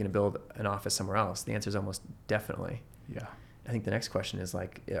 are you going to build an office somewhere else? The answer is almost definitely. Yeah. I think the next question is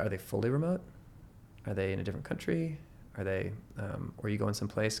like, are they fully remote? Are they in a different country? Are they, or are you going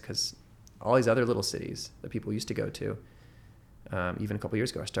someplace? Because all these other little cities that people used to go to, even a couple of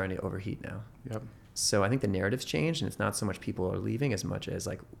years ago, are starting to overheat now. Yep. So I think the narrative's changed, and it's not so much people are leaving as much as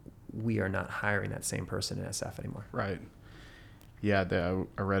like we are not hiring that same person in SF anymore. Right. Yeah,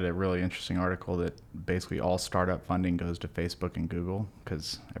 I read a really interesting article that basically all startup funding goes to Facebook and Google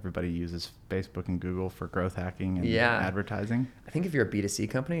because everybody uses Facebook and Google for growth hacking and advertising. I think if you're a B2C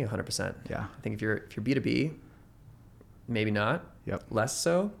company, 100%. Yeah. I think if you're B2B, maybe not. Yep. Less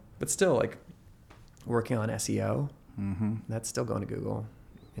so, but still like working on SEO, that's still going to Google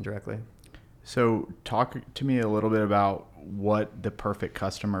indirectly. So talk to me a little bit about what the perfect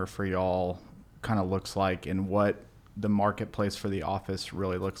customer for y'all kind of looks like and what the marketplace for the office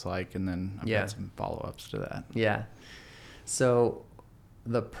really looks like. And then I've got some follow-ups to that. Yeah. So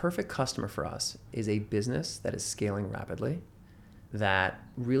the perfect customer for us is a business that is scaling rapidly, that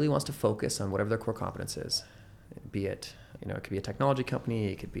really wants to focus on whatever their core competence is, be it, it could be a technology company,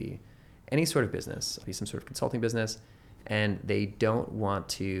 it could be any sort of business, it could be some sort of consulting business, and they don't want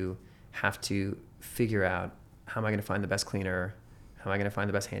to have to figure out, how am I going to find the best cleaner? How am I going to find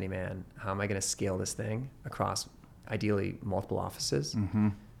the best handyman? How am I going to scale this thing across ideally multiple offices?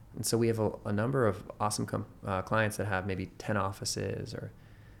 And so we have a number of awesome clients that have maybe 10 offices or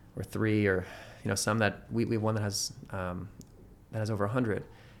 3, or some that we have one that has over 100.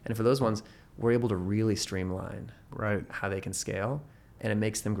 And for those ones, we're able to really streamline how they can scale, and it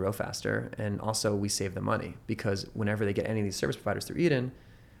makes them grow faster. And also we save them money, because whenever they get any of these service providers through Eden,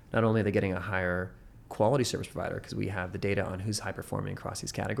 not only are they getting a higher quality service provider because we have the data on who's high performing across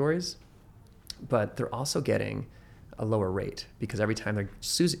these categories, but they're also getting a lower rate, because every time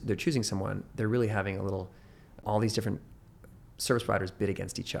they're choosing someone, they're really having all these different service providers bid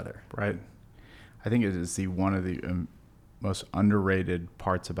against each other. Right. I think it is one of the most underrated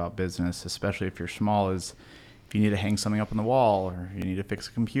parts about business, especially if you're small, is if you need to hang something up on the wall or you need to fix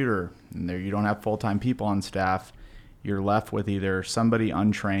a computer and you don't have full-time people on staff, you're left with either somebody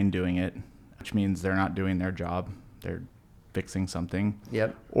untrained doing it, which means they're not doing their job, they're fixing something.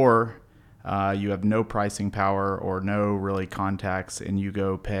 Yep. Or you have no pricing power or no really contacts, and you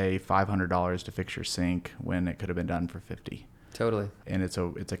go pay $500 to fix your sink when it could have been done for $50. Totally. And it's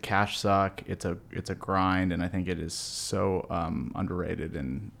a cash suck. It's a grind, and I think it is so underrated.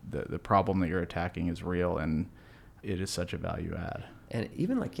 And the problem that you're attacking is real, and it is such a value add. And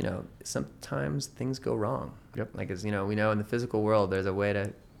even sometimes things go wrong. Yep. Like, as we know in the physical world, there's a way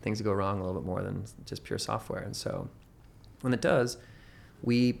to things to go wrong a little bit more than just pure software. And so when it does,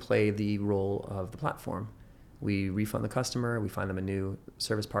 we play the role of the platform. We refund the customer, we find them a new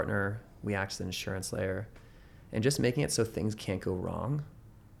service partner, we act as an insurance layer, and just making it so things can't go wrong.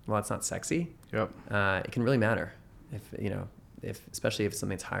 Well, it's not sexy. Yep. It can really matter especially if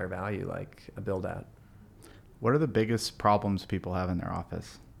something's higher value, like a build out. What are the biggest problems people have in their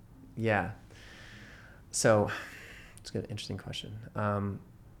office? Yeah. So it's an interesting question.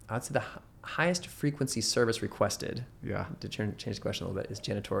 I'd say the highest frequency service requested, to change the question a little bit, is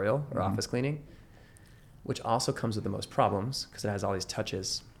janitorial or office cleaning, which also comes with the most problems because it has all these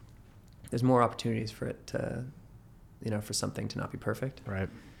touches. There's more opportunities for it to, for something to not be perfect. Right.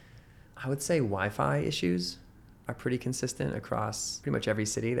 I would say Wi-Fi issues are pretty consistent across pretty much every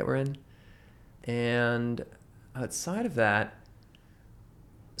city that we're in. And outside of that,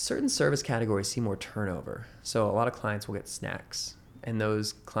 certain service categories see more turnover. So a lot of clients will get snacks, and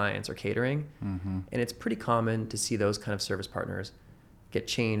those clients are catering. And it's pretty common to see those kind of service partners get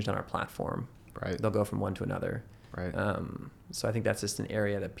changed on our platform. Right. They'll go from one to another. Right. So I think that's just an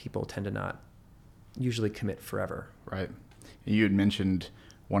area that people tend to not usually commit forever. Right. You had mentioned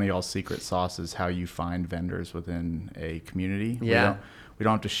one of y'all's secret sauce is how you find vendors within a community. Yeah. We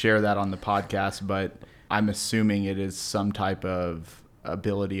don't have to share that on the podcast, but I'm assuming it is some type of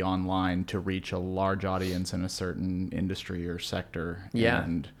ability online to reach a large audience in a certain industry or sector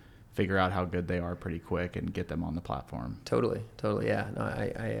and figure out how good they are pretty quick and get them on the platform. Totally. Yeah.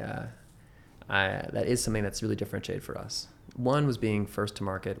 No, that is something that's really differentiated for us. One was being first to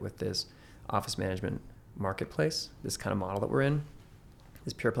market with this office management marketplace, this kind of model that we're in,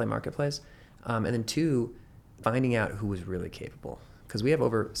 this pure play marketplace. And then 2, finding out who was really capable. Because we have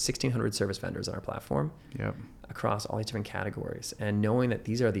over 1,600 service vendors on our platform across all these different categories. And knowing that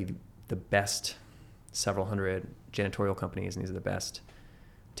these are the best several hundred janitorial companies, and these are the best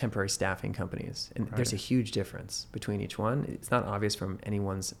temporary staffing companies. And there's a huge difference between each one. It's not obvious from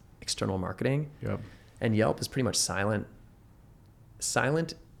anyone's external marketing. And Yelp is pretty much silent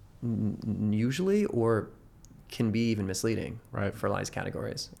usually, or can be even misleading for a lot of these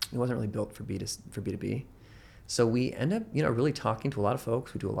categories. It wasn't really built for B2B. So we end up, really talking to a lot of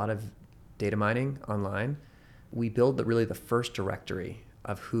folks. We do a lot of data mining online. We build the first directory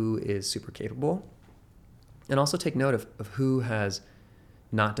of who is super capable, and also take note of who has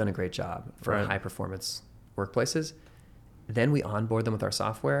not done a great job for high performance workplaces. Then we onboard them with our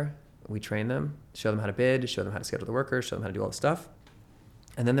software, We train them, show them how to bid, show them how to schedule the workers, show them how to do all the stuff.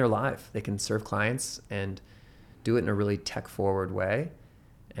 And then they're live. They can serve clients and do it in a really tech forward way.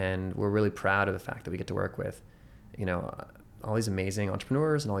 And we're really proud of the fact that we get to work with, all these amazing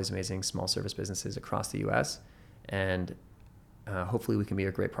entrepreneurs and all these amazing small service businesses across the US. And hopefully we can be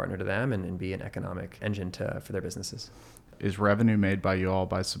a great partner to them and be an economic engine for their businesses. Is revenue made by you all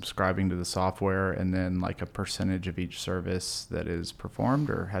by subscribing to the software and then like a percentage of each service that is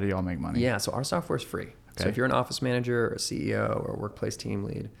performed, or how do you all make money? Yeah, so our software is free. Okay. So if you're an office manager or a CEO or a workplace team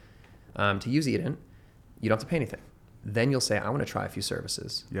lead, to use Eden, you don't have to pay anything. Then you'll say, I want to try a few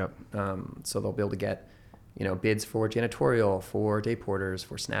services. Yep. So they'll be able to get, bids for janitorial, for day porters,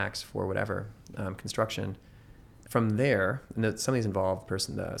 for snacks, for whatever, construction. From there, and some of these involve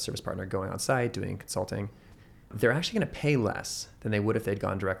the service partner going on site, doing consulting. They're actually going to pay less than they would if they'd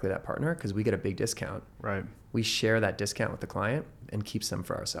gone directly to that partner because we get a big discount. Right. We share that discount with the client and keep some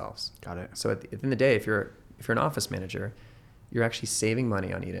for ourselves. Got it. So at the end of the day, if you're an office manager, you're actually saving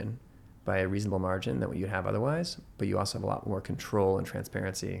money on Eden by a reasonable margin than what you'd have otherwise, but you also have a lot more control and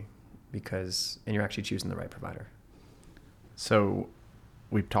transparency and you're actually choosing the right provider. So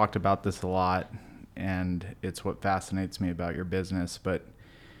we've talked about this a lot, and it's what fascinates me about your business, but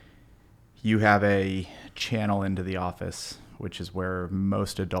you have a channel into the office, which is where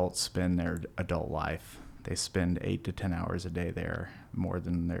most adults spend their adult life. They spend 8 to 10 hours a day there, more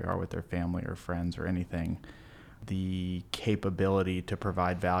than they are with their family or friends or anything. The capability to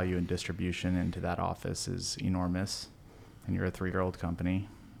provide value and distribution into that office is enormous. And you're a 3-year-old company,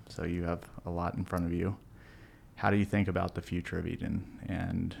 so you have a lot in front of you. How do you think about the future of Eden?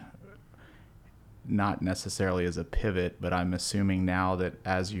 And not necessarily as a pivot, but I'm assuming now that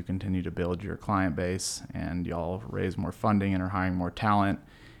as you continue to build your client base and y'all raise more funding and are hiring more talent,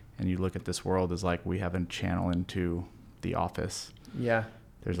 and you look at this world as like we have a channel into the office. Yeah.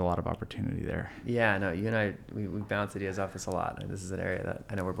 There's a lot of opportunity there. Yeah, no, you and I, we bounce ideas off this a lot. And this is an area that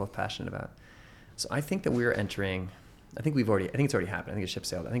I know we're both passionate about. So I think that we're entering, I think it's already happened. I think it's ship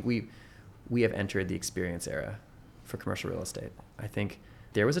sailed. I think we have entered the experience era for commercial real estate. I think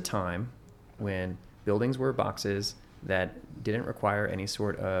there was a time when buildings were boxes that didn't require any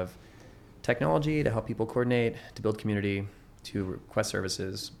sort of technology to help people coordinate, to build community, to request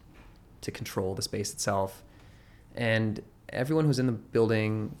services, to control the space itself. And everyone who's in the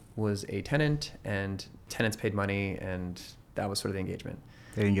building was a tenant, and tenants paid money, and that was sort of the engagement.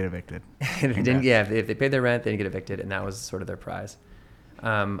 They didn't get evicted. If they paid their rent, they didn't get evicted, and that was sort of their prize.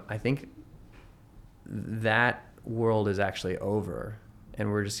 I think that world is actually over,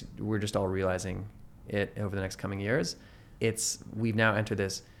 and we're just all realizing it over the next coming years. We've now entered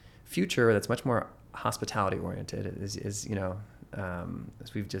this future that's much more hospitality oriented. As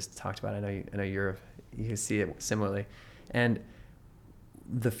we've just talked about. I know you see it similarly, and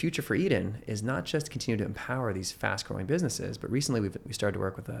the future for Eden is not just continue to empower these fast growing businesses, but recently we started to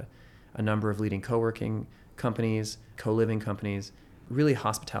work with a number of leading co-working companies, co-living companies, really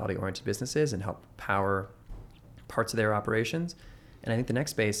hospitality oriented businesses, and help power parts of their operations. And I think the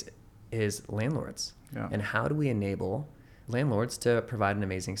next space is landlords. Yeah. And how do we enable landlords to provide an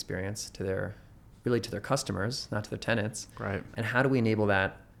amazing experience to their customers, not to their tenants? Right. And how do we enable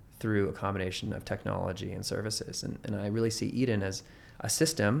that through a combination of technology and services? And I really see Eden as a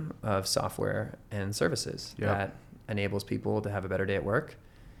system of software and services that enables people to have a better day at work,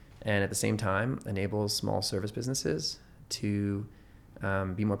 and at the same time enables small service businesses to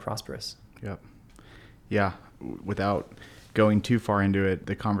be more prosperous. Yep. Yeah. Without going too far into it,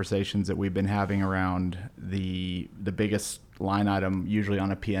 the conversations that we've been having around the biggest line item usually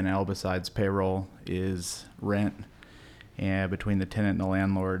on a P&L besides payroll is rent, and between the tenant and the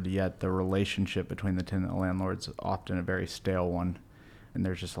landlord, yet the relationship between the tenant and the landlord is often a very stale one, and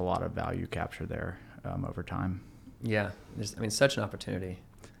there's just a lot of value capture there over time. Yeah, such an opportunity.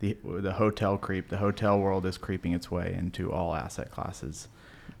 The hotel creep, the hotel world is creeping its way into all asset classes.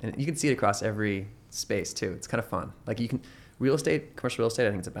 And you can see it across every space too. It's kind of fun. Like commercial real estate, I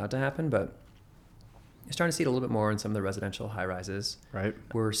think it's about to happen, but you're starting to see it a little bit more in some of the residential high rises. Right.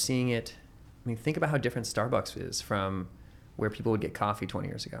 We're seeing it. Think about how different Starbucks is from where people would get coffee 20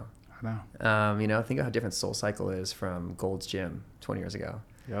 years ago. I know. Think of how different SoulCycle is from Gold's Gym 20 years ago.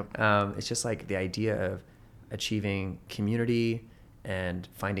 Yep. It's just like the idea of achieving community and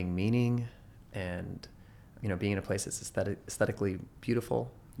finding meaning, and being in a place that's aesthetically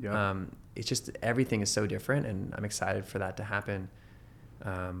beautiful. Yep. It's just everything is so different, and I'm excited for that to happen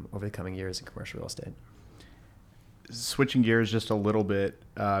over the coming years in commercial real estate. Switching gears just a little bit,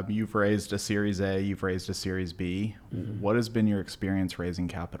 you've raised a Series A, you've raised a Series B. Mm-hmm. What has been your experience raising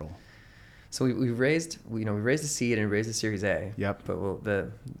capital? So we raised the seed and raised the Series A. Yep. But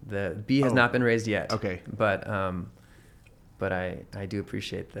the B has not been raised yet. Okay. But I do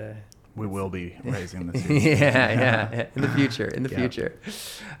appreciate the. We will be raising the seed. yeah. In the future. Yep. Future.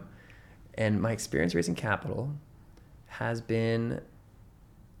 And my experience raising capital has been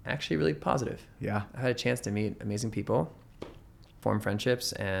actually really positive. Yeah. I've had a chance to meet amazing people, form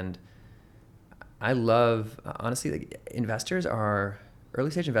friendships, and I love, honestly, like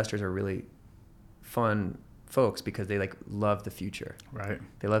early stage investors are really fun folks because they like love the future. Right.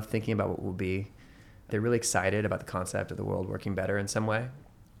 They love thinking about what will be. They're really excited about the concept of the world working better in some way.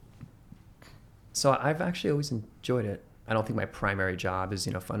 So I've actually always enjoyed it. I don't think my primary job is,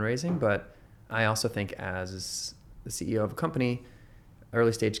 fundraising, but I also think as the CEO of a company,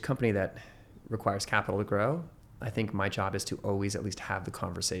 early stage company that requires capital to grow, I think my job is to always at least have the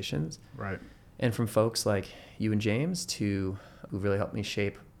conversations. Right. And from folks like you and James who really helped me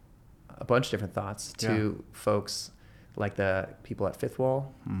shape a bunch of different thoughts to folks like the people at Fifth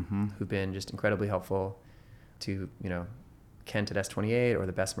Wall who've been just incredibly helpful, to, Kent at S28 or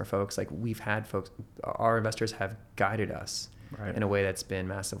the Bessemer folks. Like we've had folks, our investors have guided us in a way that's been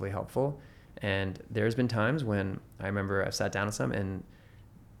massively helpful. And there's been times when I remember I've sat down with some, and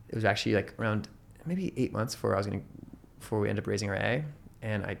it was actually like around maybe 8 months before we ended up raising our A.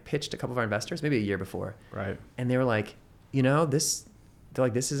 And I pitched a couple of our investors maybe a year before. Right. And they were like, this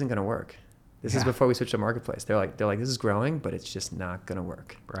isn't going to work. This is before we switched to marketplace. They're like, this is growing, but it's just not going to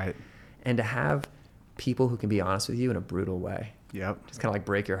work. Right. And to have people who can be honest with you in a brutal way. Yep. Just kind of like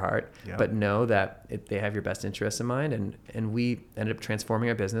break your heart, Yep. but know that they have your best interests in mind. And we ended up transforming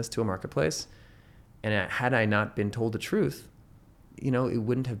our business to a marketplace. And had I not been told the truth, it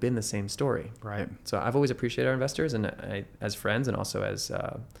wouldn't have been the same story. Right. So I've always appreciated our investors, and as friends, and also as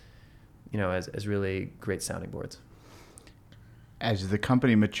really great sounding boards. As the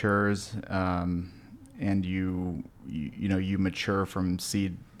company matures, and you mature from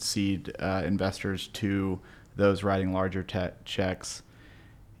seed investors to those writing larger checks,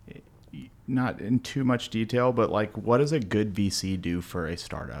 not in too much detail, but like, what does a good VC do for a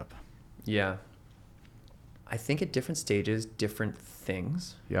startup? Yeah. I think at different stages, different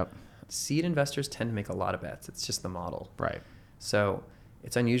things. Yep. Seed investors tend to make a lot of bets. It's just the model. Right. So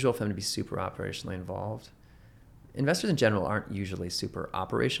it's unusual for them to be super operationally involved. Investors in general aren't usually super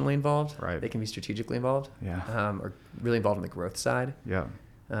operationally involved. Right. They can be strategically involved. Yeah. Or really involved in the growth side. Yeah.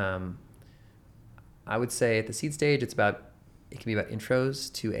 I would say at the seed stage, it can be about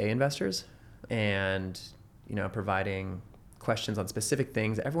intros to A investors and, providing questions on specific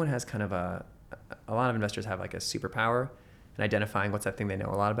things. Everyone has kind of a lot of investors have like a superpower in identifying what's that thing they know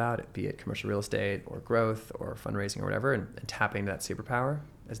a lot about, be it commercial real estate or growth or fundraising or whatever, and tapping that superpower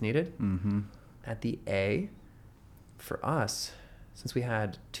as needed. Mm-hmm. At the A, for us, since we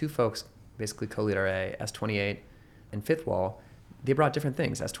had two folks basically co-lead our A, S28 and Fifth Wall, they brought different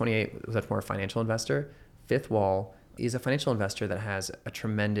things. S28 was a more financial investor. Fifth Wall is a financial investor that has a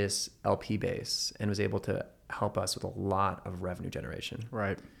tremendous LP base and was able to help us with a lot of revenue generation.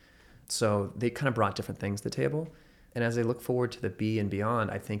 Right. So they kind of brought different things to the table. And as I look forward to the B and beyond,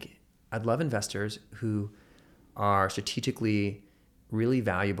 I think I'd love investors who are strategically really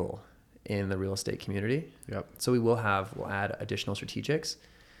valuable in the real estate community. Yep. So we'll add additional strategics,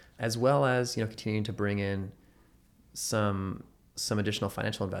 as well as, continuing to bring in some additional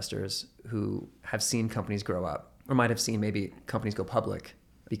financial investors who have seen companies grow up or might have seen maybe companies go public,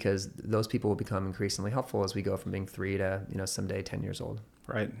 because those people will become increasingly helpful as we go from being 3 to, someday 10 years old.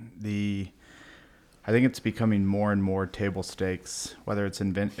 Right. I think it's becoming more and more table stakes, whether it's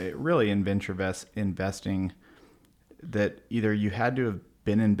in venture investing, that either you had to have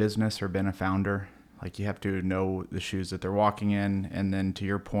been in business or been a founder. Like, you have to know the shoes that they're walking in. And then to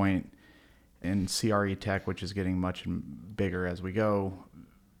your point, in CRE tech, which is getting much bigger as we go,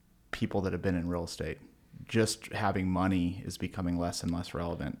 people that have been in real estate, just having money is becoming less and less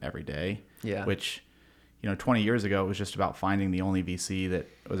relevant every day. Yeah. Which, 20 years ago, it was just about finding the only VC that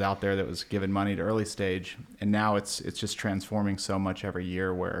was out there that was giving money to early stage. And now it's just transforming so much every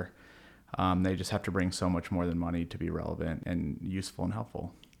year, where they just have to bring so much more than money to be relevant and useful and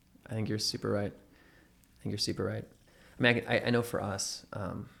helpful. I think you're super right. I mean, I know for us,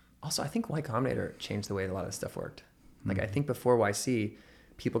 also I think Y Combinator changed the way a lot of this stuff worked. Like, I think before YC,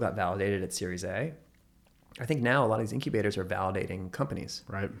 people got validated at Series A. I think now a lot of these incubators are validating companies.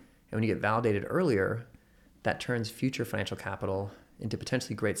 Right. And when you get validated earlier, that turns future financial capital into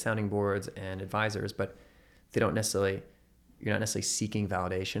potentially great sounding boards and advisors, but you're not necessarily seeking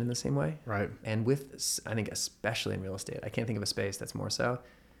validation in the same way. Right. And I think especially in real estate, I can't think of a space that's more so,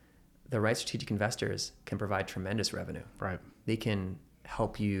 the right strategic investors can provide tremendous revenue. Right. They can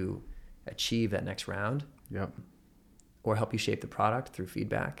help you achieve that next round. Yep. Or help you shape the product through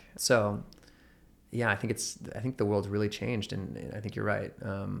feedback. So yeah, I think the world's really changed, and I think you're right.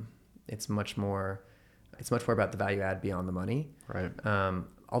 It's much more about the value add beyond the money. Right.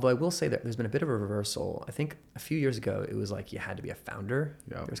 Although I will say that there's been a bit of a reversal. I think a few years ago, it was like you had to be a founder.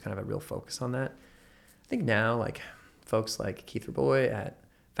 Yep. There was kind of a real focus on that. I think now, like folks like Keith Raboy at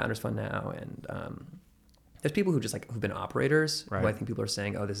Founders Fund now, and there's people who just like who've been operators. Right. Who I think people are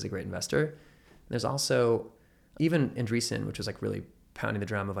saying, oh, this is a great investor. And there's also even Andreessen, which was like really pounding the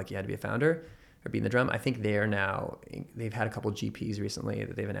drum of like you had to be a founder or beating the drum. I think they've had a couple of GPs recently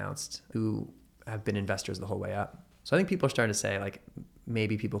that they've announced who have been investors the whole way up. So I think people are starting to say like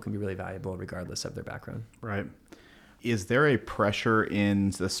maybe people can be really valuable regardless of their background. Right. Is there a pressure in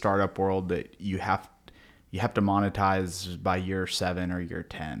the startup world that you have to monetize by year 7 or year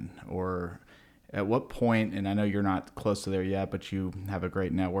 10? Or at what point, and I know you're not close to there yet, but you have a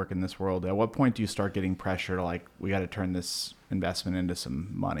great network in this world. At what point do you start getting pressure to like, we got to turn this investment into some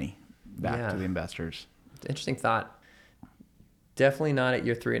money back to the investors? It's an interesting thought. Definitely not at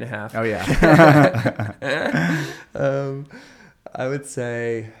year 3.5. Oh yeah. I would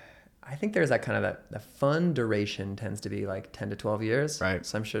say, I think there's that kind of the fun duration tends to be like 10 to 12 years. Right.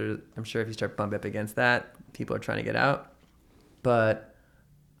 So I'm sure if you start bumping up against that, people are trying to get out. But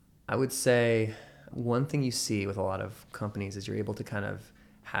I would say one thing you see with a lot of companies is you're able to kind of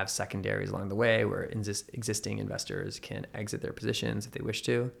have secondaries along the way where existing investors can exit their positions if they wish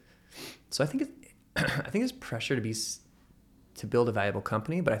to. So I think there's pressure to build a valuable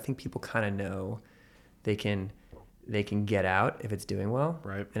company, but I think people kind of know they can get out if it's doing well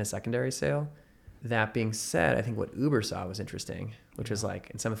in a secondary sale. That being said, I think what Uber saw was interesting, which was like,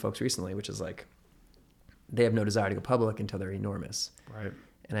 and some of the folks recently, which is like, they have no desire to go public until they're enormous. Right.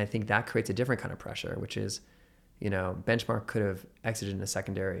 And I think that creates a different kind of pressure, which is, Benchmark could have exited in a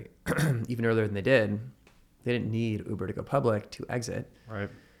secondary even earlier than they did. They didn't need Uber to go public to exit. Right.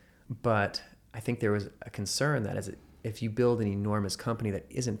 But I think there was a concern that if you build an enormous company that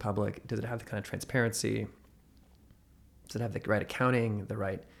isn't public, does it have the kind of transparency? Does it have the right accounting, the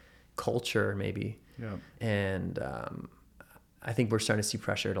right culture, maybe? Yeah. And I think we're starting to see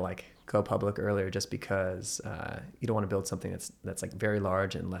pressure to like go public earlier, just because you don't want to build something that's like very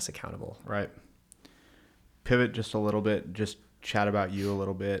large and less accountable. Right. Pivot just a little bit. Just chat about you a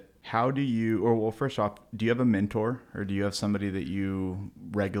little bit. How do you, or well, first off, do you have a mentor, or do you have somebody that you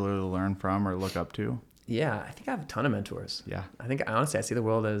regularly learn from or look up to? Yeah, I think I have a ton of mentors. Yeah. I think honestly, I see the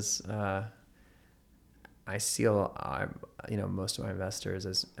world as I see most of my investors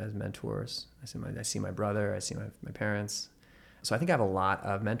as mentors. I see my brother, I see my parents. So I think I have a lot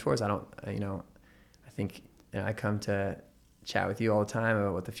of mentors. I think I come to chat with you all the time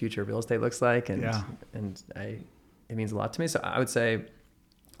about what the future of real estate looks like, and it means a lot to me. So I would say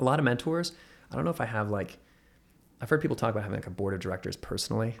a lot of mentors. I don't know if I have I've heard people talk about having like a board of directors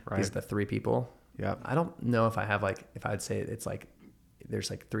personally. Right. These are the 3 people. Yeah. I don't know if I have if I'd say it's like there's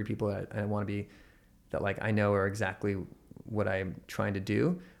 3 people that I want to be that I know are exactly what I'm trying to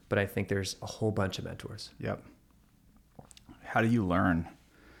do, but I think there's a whole bunch of mentors. Yep. How do you learn?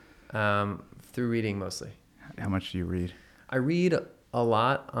 Through reading mostly. How much do you read? I read a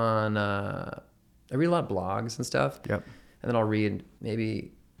lot I read a lot of blogs and stuff. Yep. And then I'll read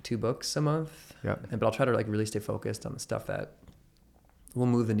maybe 2 books a month. Yep. But I'll try to really stay focused on the stuff that will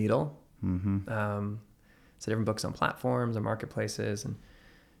move the needle. Mm-hmm. So different books on platforms and marketplaces, and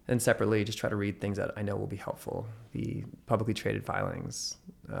then separately just try to read things that I know will be helpful. The publicly traded filings,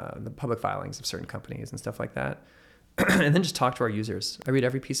 the public filings of certain companies and stuff like that. And then just talk to our users. I read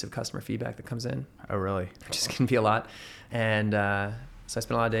every piece of customer feedback that comes in. Oh, really? Which can be a lot. And so I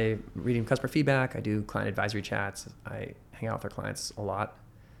spend a lot of day reading customer feedback. I do client advisory chats. I hang out with our clients a lot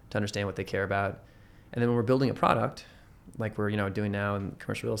to understand what they care about. And then when we're building a product, like we're doing now in the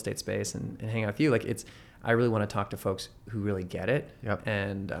commercial real estate space, and hang out with you, I really want to talk to folks who really get it. Yep.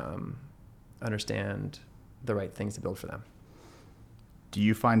 And understand the right things to build for them. Do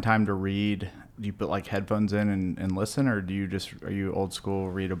you find time to read? Do you put headphones in and listen, or are you old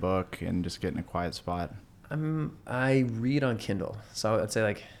school, read a book and just get in a quiet spot? I read on Kindle. So I'd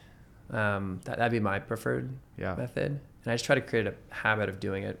say that'd be my preferred method. And I just try to create a habit of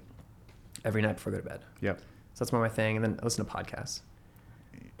doing it every night before I go to bed. Yep. So that's more my thing. And then I listen to podcasts.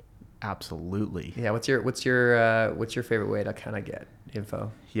 Absolutely. Yeah. What's your favorite way to kind of get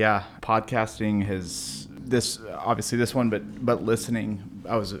info? Yeah. Podcasting obviously this one, but listening,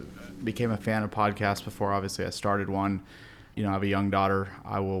 became a fan of podcasts before. Obviously I started one. I have a young daughter.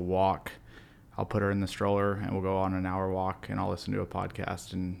 I will walk I'll put her in the stroller and we'll go on an hour walk and I'll listen to a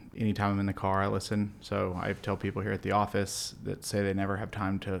podcast. And anytime I'm in the car, I listen. So I tell people here at the office that say they never have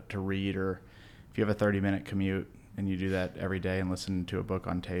time to read, or if you have a 30-minute commute and you do that every day and listen to a book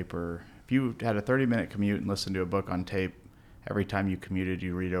on tape, or if you had a 30-minute commute and listened to a book on tape, every time you commuted,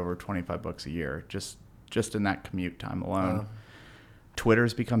 you read over 25 books a year, just in that commute time alone. Wow.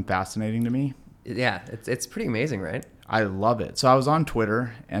 Twitter's become fascinating to me. Yeah, it's pretty amazing, right? I love it. So I was on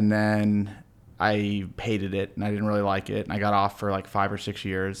Twitter and then I hated it and I didn't really like it. And I got off for like 5 or 6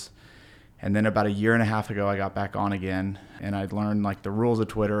 years. And then about a year and a half ago, I got back on again. And I learned like the rules of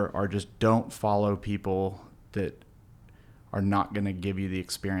Twitter are just don't follow people that are not going to give you the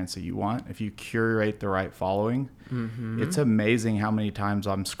experience that you want. If you curate the right following, it's amazing how many times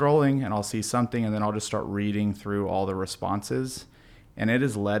I'm scrolling and I'll see something and then I'll just start reading through all the responses. And it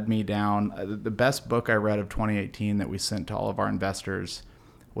has led me down. The best book I read of 2018 that we sent to all of our investors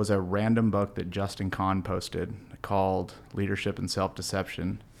was a random book that Justin Kahn posted called Leadership and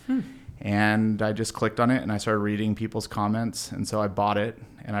Self-Deception. And I just clicked on it and I started reading people's comments. And so I bought it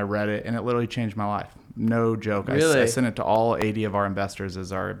and I read it and it literally changed my life. No joke. Really? I sent it to all 80 of our investors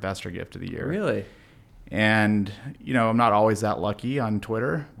as our investor gift of the year. Really? And, you know, I'm not always that lucky on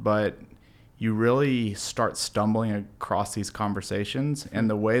Twitter, but you really start stumbling across these conversations. And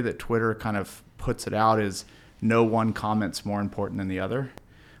the way that Twitter kind of puts it out is no one comment's more important than the other.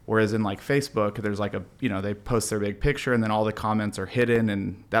 Whereas in like Facebook, there's like they post their big picture and then all the comments are hidden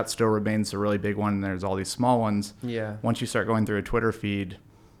and that still remains a really big one. And there's all these small ones. Yeah. Once you start going through a Twitter feed,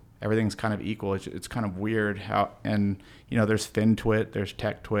 everything's kind of equal. It's kind of weird how, and there's FinTwit, there's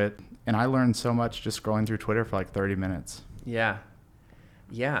TechTwit. And I learned so much just scrolling through Twitter for like 30 minutes. Yeah.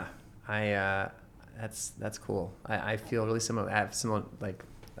 That's cool. I feel really similar. I have similar, like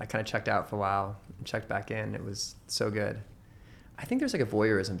I kind of checked out for a while and checked back in. It was so good. I think there's like a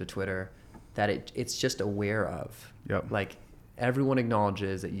voyeurism to Twitter that it's just aware of. Yep. Like everyone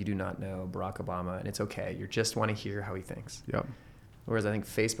acknowledges that you do not know Barack Obama and it's okay. You just want to hear how he thinks. Yep. Whereas I think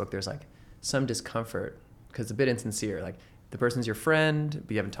Facebook, there's like some discomfort because it's a bit insincere. Like the person's your friend,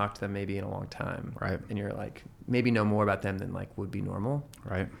 but you haven't talked to them maybe in a long time. Right. And you're like, maybe know more about them than like would be normal.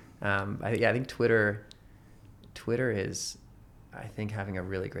 Right. I think Twitter is, I think, having a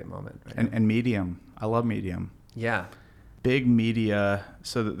really great moment. Right And Medium. I love Medium. Yeah. Big media.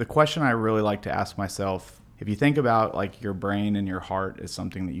 So the question I really like to ask myself, if you think about like your brain and your heart is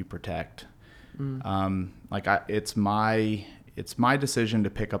something that you protect, it's my decision to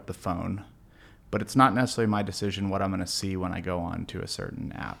pick up the phone, but it's not necessarily my decision what I'm going to see when I go on to a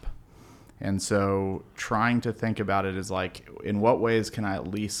certain app. And so trying to think about it is like, in what ways can I at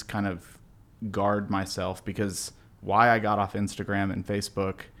least kind of guard myself? Because why I got off Instagram and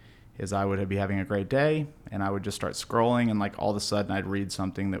Facebook is I would be having a great day and I would just start scrolling and like all of a sudden I'd read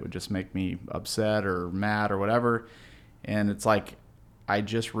something that would just make me upset or mad or whatever. And it's like, I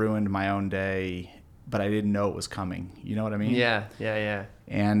just ruined my own day, but I didn't know it was coming. You know what I mean? Yeah.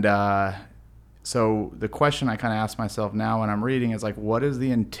 And so the question I kind of ask myself now when I'm reading is like, what is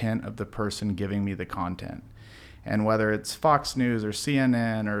the intent of the person giving me the content? And whether it's Fox News or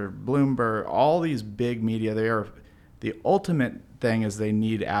CNN or Bloomberg, all these big media, the ultimate thing is they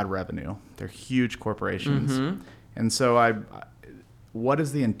need ad revenue. They're huge corporations. And so what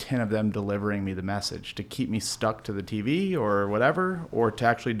is the intent of them delivering me the message? To keep me stuck to the TV or whatever, or to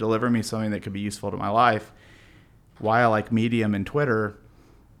actually deliver me something that could be useful to my life? Why I like Medium and Twitter,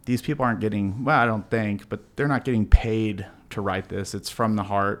 these people aren't getting, well, I don't think, but they're not getting paid to write this. It's from the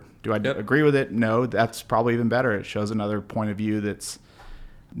heart. Do I agree with it? No, that's probably even better. It shows another point of view that's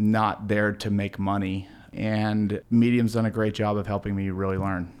not there to make money. And Medium's done a great job of helping me really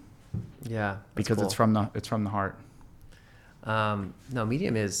learn. Yeah. Because cool. it's from the heart. No,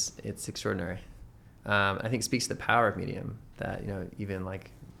 Medium it's extraordinary. I think it speaks to the power of Medium that, even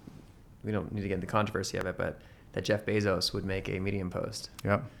like, we don't need to get into the controversy of it, but that Jeff Bezos would make a Medium post.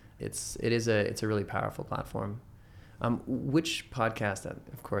 Yep. It's a really powerful platform. Which podcast,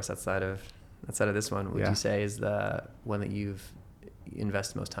 of course, outside of this one, would you say is the one that you've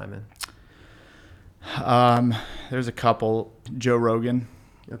invested most time in? There's a couple. Joe Rogan.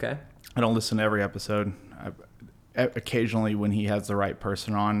 Okay. I don't listen to every episode. Occasionally when he has the right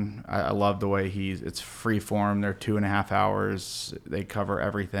person on, I love the way it's free form. They're 2.5 hours. They cover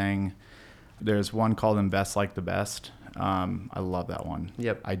everything. There's one called Invest Like the Best. I love that one.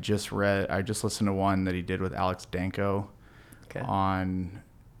 Yep. I just listened to one that he did with Alex Danko on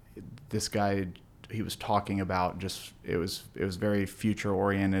this guy. He was talking about it was very future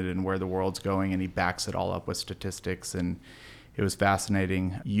oriented and where the world's going, and he backs it all up with statistics, and it was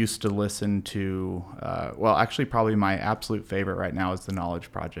fascinating. Used to listen to, actually probably my absolute favorite right now is The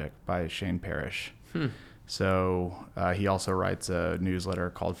Knowledge Project by Shane Parrish. So he also writes a newsletter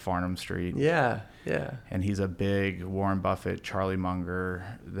called Farnham Street. Yeah. And he's a big Warren Buffett, Charlie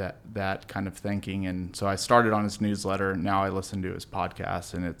Munger, that kind of thinking. And so I started on his newsletter. Now I listen to his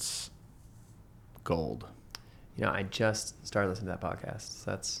podcast, and it's gold. I just started listening to that podcast.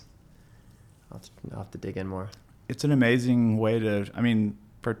 So I'll have to dig in more. It's an amazing way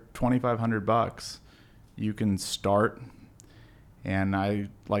for $2,500, you can start. And I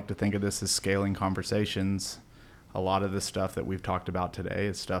like to think of this as scaling conversations. A lot of the stuff that we've talked about today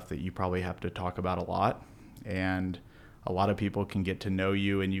is stuff that you probably have to talk about a lot. And a lot of people can get to know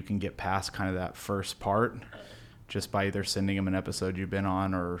you, and you can get past kind of that first part just by either sending them an episode you've been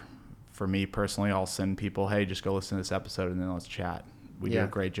on, or for me personally, I'll send people, hey, just go listen to this episode and then let's chat. We do a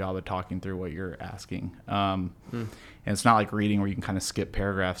great job of talking through what you're asking. And it's not like reading where you can kind of skip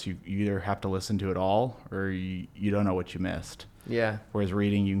paragraphs. You either have to listen to it all, or you don't know what you missed. Yeah. Whereas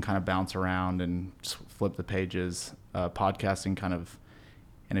reading, you can kind of bounce around and just flip the pages. Podcasting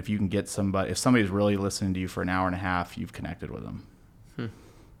and if you can get if somebody's really listening to you for an hour and a half, you've connected with them.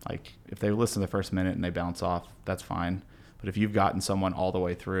 Like if they listen to the first minute and they bounce off, that's fine. But if you've gotten someone all the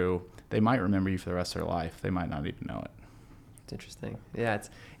way through, they might remember you for the rest of their life. They might not even know it. It's interesting. Yeah.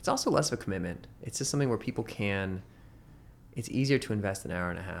 It's also less of a commitment. It's just something where people it's easier to invest an hour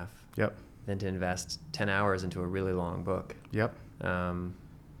and a half. Yep. Than to invest 10 hours into a really long book. Yep. You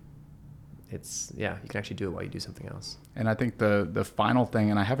can actually do it while you do something else. And I think the final thing,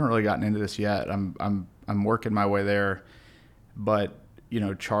 and I haven't really gotten into this yet, I'm working my way there, but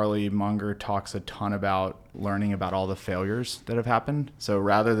Charlie Munger talks a ton about learning about all the failures that have happened. So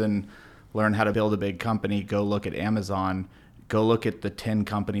rather than learn how to build a big company, go look at Amazon, go look at the 10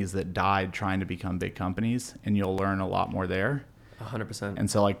 companies that died trying to become big companies, and you'll learn a lot more there. 100%.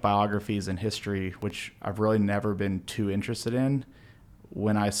 And so like biographies and history, which I've really never been too interested in,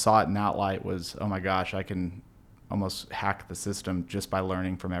 when I saw it in that light was, oh my gosh, I can almost hack the system just by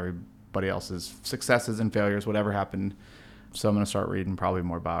learning from everybody else's successes and failures, whatever happened. So I'm going to start reading probably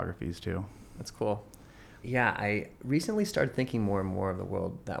more biographies too. That's cool. Yeah, I recently started thinking more and more of the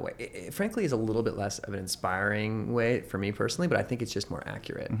world that way. It frankly is a little bit less of an inspiring way for me personally, but I think it's just more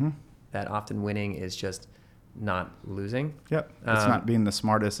accurate. That often winning is just not losing. Yep. It's not being the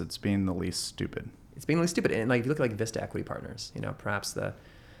smartest, it's being the least stupid. It's being the least stupid. And like if you look at Vista Equity Partners, perhaps the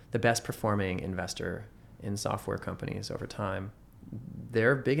best performing investor in software companies over time,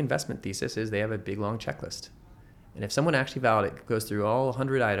 their big investment thesis is they have a big long checklist. And if someone actually goes through all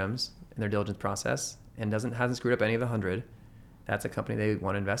 100 items in their diligence process and hasn't screwed up any of the 100, that's a company they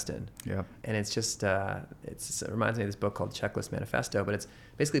want to invest in. Yeah. And it's just, it reminds me of this book called Checklist Manifesto, but it's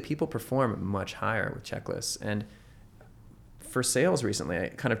basically people perform much higher with checklists. And for sales recently, I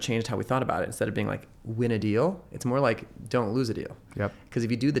kind of changed how we thought about it. Instead of being like, win a deal, it's more like, don't lose a deal. Yep. Because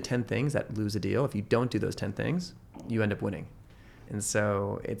if you do the 10 things that lose a deal, if you don't do those 10 things, you end up winning. And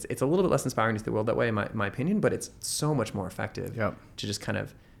so it's a little bit less inspiring to see the world that way, in my opinion, but it's so much more effective to just kind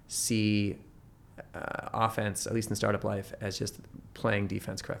of see offense, at least in startup life, as just playing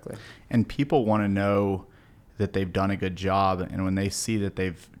defense correctly. And people want to know that they've done a good job, and when they see that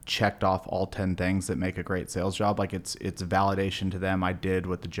they've checked off all 10 things that make a great sales job, like it's validation to them. I did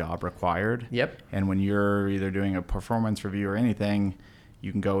what the job required. Yep. And when you're either doing a performance review or anything,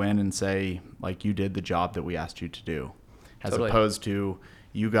 you can go in and say, like, you did the job that we asked you to do, as opposed to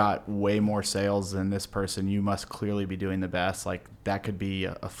you got way more sales than this person, you must clearly be doing the best. Like that could be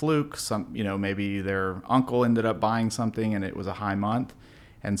a fluke. Maybe their uncle ended up buying something and it was a high month.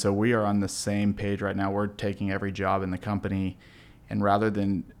 And so we are on the same page right now. We're taking every job in the company, and rather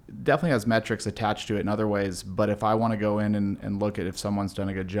than, definitely has metrics attached to it in other ways, but if I want to go in and look at if someone's done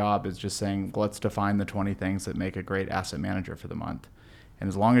a good job, it's just saying, let's define the 20 things that make a great asset manager for the month. And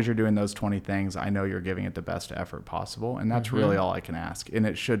as long as you're doing those 20 things, I know you're giving it the best effort possible. And that's really all I can ask. And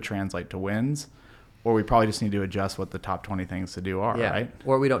it should translate to wins, or we probably just need to adjust what the top 20 things to do are, right?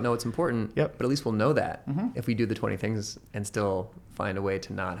 Or we don't know what's important, but at least we'll know that if we do the 20 things and still find a way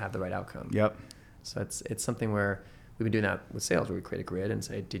to not have the right outcome. Yep. So it's something where we've been doing that with sales, where we create a grid and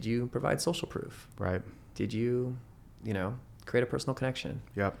say, did you provide social proof? Right. Did you, create a personal connection?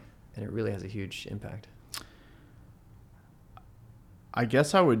 Yep. And it really has a huge impact. I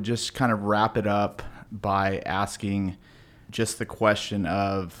guess I would just kind of wrap it up by asking just the question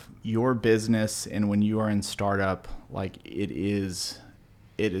of your business, and when you are in startup, like it is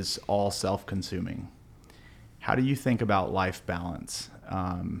all self-consuming. How do you think about life balance?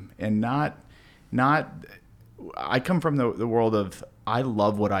 And not I come from the world of I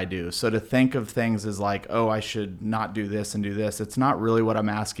love what I do. So to think of things as like, oh, I should not do this and do this, it's not really what I'm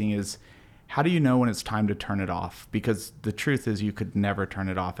asking is, how do you know when it's time to turn it off? Because the truth is you could never turn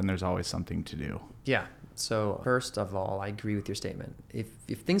it off and there's always something to do. Yeah. So first of all, I agree with your statement. If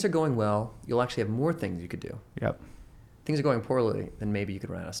things are going well, you'll actually have more things you could do. Yep. Things are going poorly, then maybe you could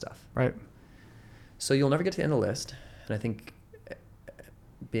run out of stuff. Right. So you'll never get to the end of the list. And I think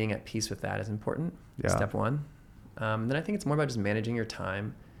being at peace with that is important. Yeah. Step one. Then I think it's more about just managing your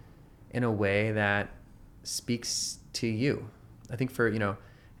time in a way that speaks to you. I think for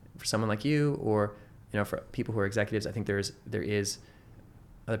someone like you, or, for people who are executives, I think there is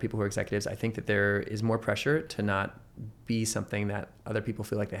other people who are executives. I think that there is more pressure to not be something that other people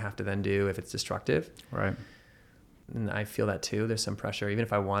feel like they have to then do if it's destructive. Right. And I feel that too. There's some pressure. Even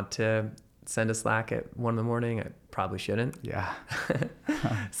if I want to send a Slack at 1 a.m, I probably shouldn't. Yeah.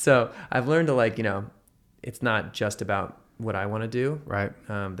 So I've learned to it's not just about what I want to do. Right.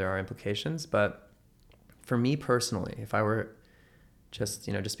 There are implications, but for me personally, if I were just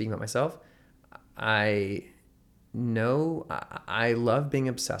speaking about myself, I know I love being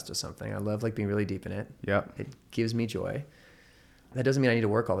obsessed with something. I love being really deep in it. Yep. It gives me joy. That doesn't mean I need to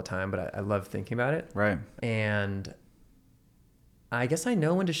work all the time, but I love thinking about it. Right. And I guess I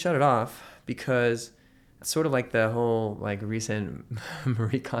know when to shut it off, because it's sort of like the whole recent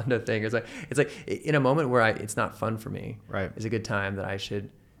Marie Kondo thing. It's like in a moment where it's not fun for me. Right. Is a good time that I should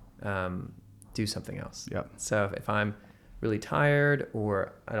do something else. Yep. So if I'm really tired,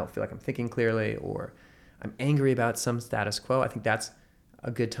 or I don't feel like I'm thinking clearly, or I'm angry about some status quo, I think that's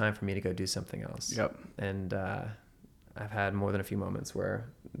a good time for me to go do something else. Yep. And I've had more than a few moments where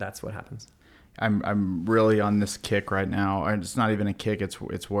that's what happens. I'm really on this kick right now. It's not even a kick.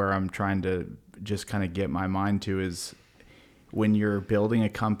 It's where I'm trying to just kind of get my mind to is, when you're building a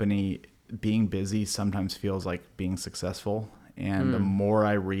company, being busy sometimes feels like being successful. And the more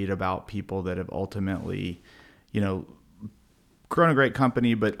I read about people that have ultimately, grown a great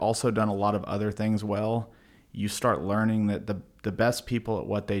company, but also done a lot of other things well, you start learning that the best people at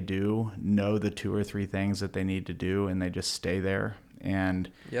what they do know the 2 or 3 things that they need to do, and they just stay there. And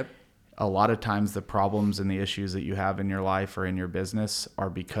Yep. a lot of times the problems and the issues that you have in your life or in your business are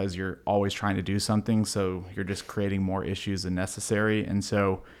because you're always trying to do something. So you're just creating more issues than necessary. And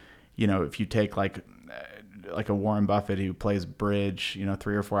so, if you take like a Warren Buffett who plays bridge,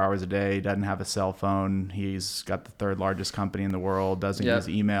 3 or 4 hours a day, doesn't have a cell phone. He's got the 3rd largest company in the world, doesn't use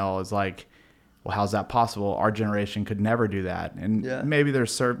email. Is like, well, how's that possible? Our generation could never do that. And maybe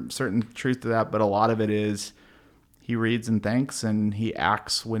there's certain truth to that, but a lot of it is, he reads and thinks, and he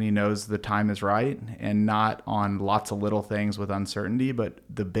acts when he knows the time is right, and not on lots of little things with uncertainty, but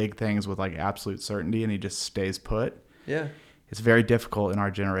the big things with absolute certainty, and he just stays put. Yeah. It's very difficult in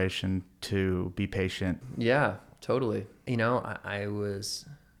our generation to be patient. Yeah, totally. I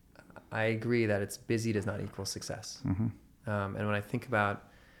agree that it's busy does not equal success. Mm-hmm. And when I think about,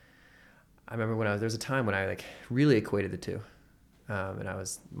 I remember there was a time when I really equated the two. And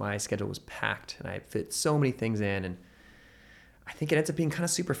my schedule was packed, and I fit so many things in, and I think it ends up being kind of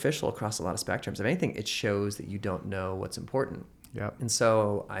superficial across a lot of spectrums. If anything, it shows that you don't know what's important. Yep. And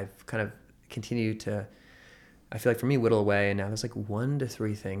so I've kind of continued to, I feel like for me, whittle away, and now there's 1 to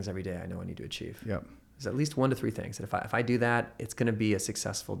 3 things every day I know I need to achieve. Yep. There's at least 1 to 3 things that if I do that, it's going to be a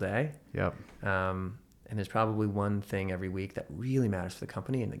successful day. Yep. And there's probably 1 thing every week that really matters for the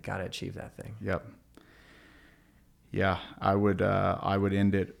company, and they got to achieve that thing. Yep. Yeah, I would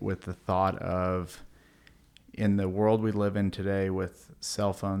end it with the thought of, in the world we live in today with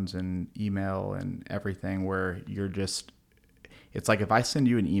cell phones and email and everything, where it's like if I send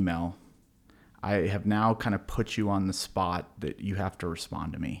you an email, I have now kind of put you on the spot that you have to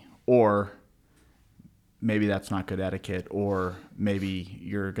respond to me, or maybe that's not good etiquette, or maybe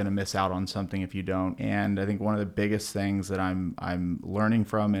you're going to miss out on something if you don't. And I think one of the biggest things that I'm learning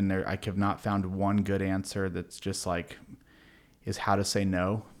from, and I have not found one good answer that's just is how to say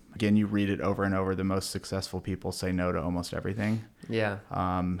no. Again, you read it over and over. The most successful people say no to almost everything. Yeah.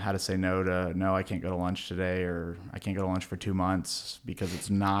 How to say no to, no, I can't go to lunch today, or I can't go to lunch for 2 months, because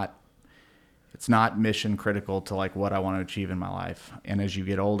it's not mission critical to what I want to achieve in my life. And as you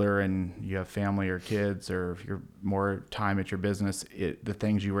get older and you have family or kids, or if you're more time at your business, the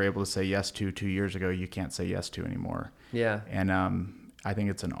things you were able to say yes to 2 years ago, you can't say yes to anymore. Yeah. And I think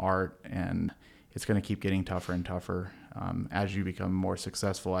it's an art, and it's going to keep getting tougher and tougher. As you become more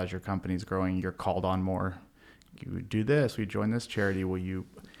successful, as your company's growing, you're called on more. You do this, we join this charity, will you?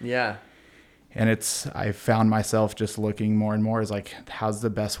 Yeah. And I found myself just looking more and more as how's the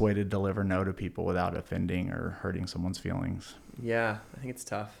best way to deliver no to people without offending or hurting someone's feelings? Yeah, I think it's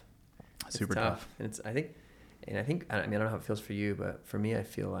tough. Super tough. And I think And I think, I don't know how it feels for you, but for me, I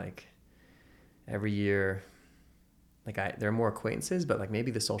feel like every year, like there are more acquaintances, but like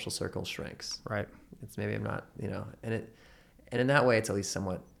maybe the social circle shrinks. Right. It's maybe I'm not, and in that way, it's at least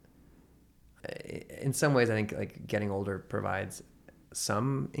somewhat, in some ways, I think like getting older provides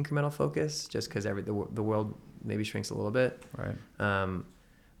some incremental focus just because the world maybe shrinks a little bit. Right.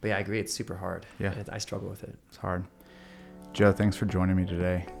 But yeah, I agree. It's super hard. Yeah. I struggle with it. It's hard. Joe, thanks for joining me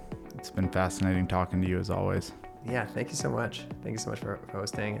today. It's been fascinating talking to you as always. Yeah. Thank you so much. Thank you so much for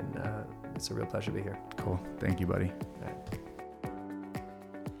hosting. And it's a real pleasure to be here. Cool. Thank you, buddy. All right.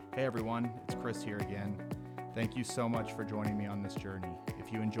 Hey everyone, it's Chris here again. Thank you so much for joining me on this journey.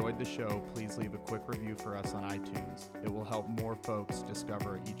 If you enjoyed the show, please leave a quick review for us on iTunes. It will help more folks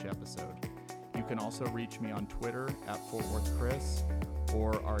discover each episode. You can also reach me on Twitter at Fort Worth Chris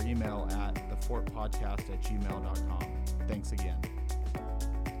or our email at thefortpodcast@gmail.com. Thanks again.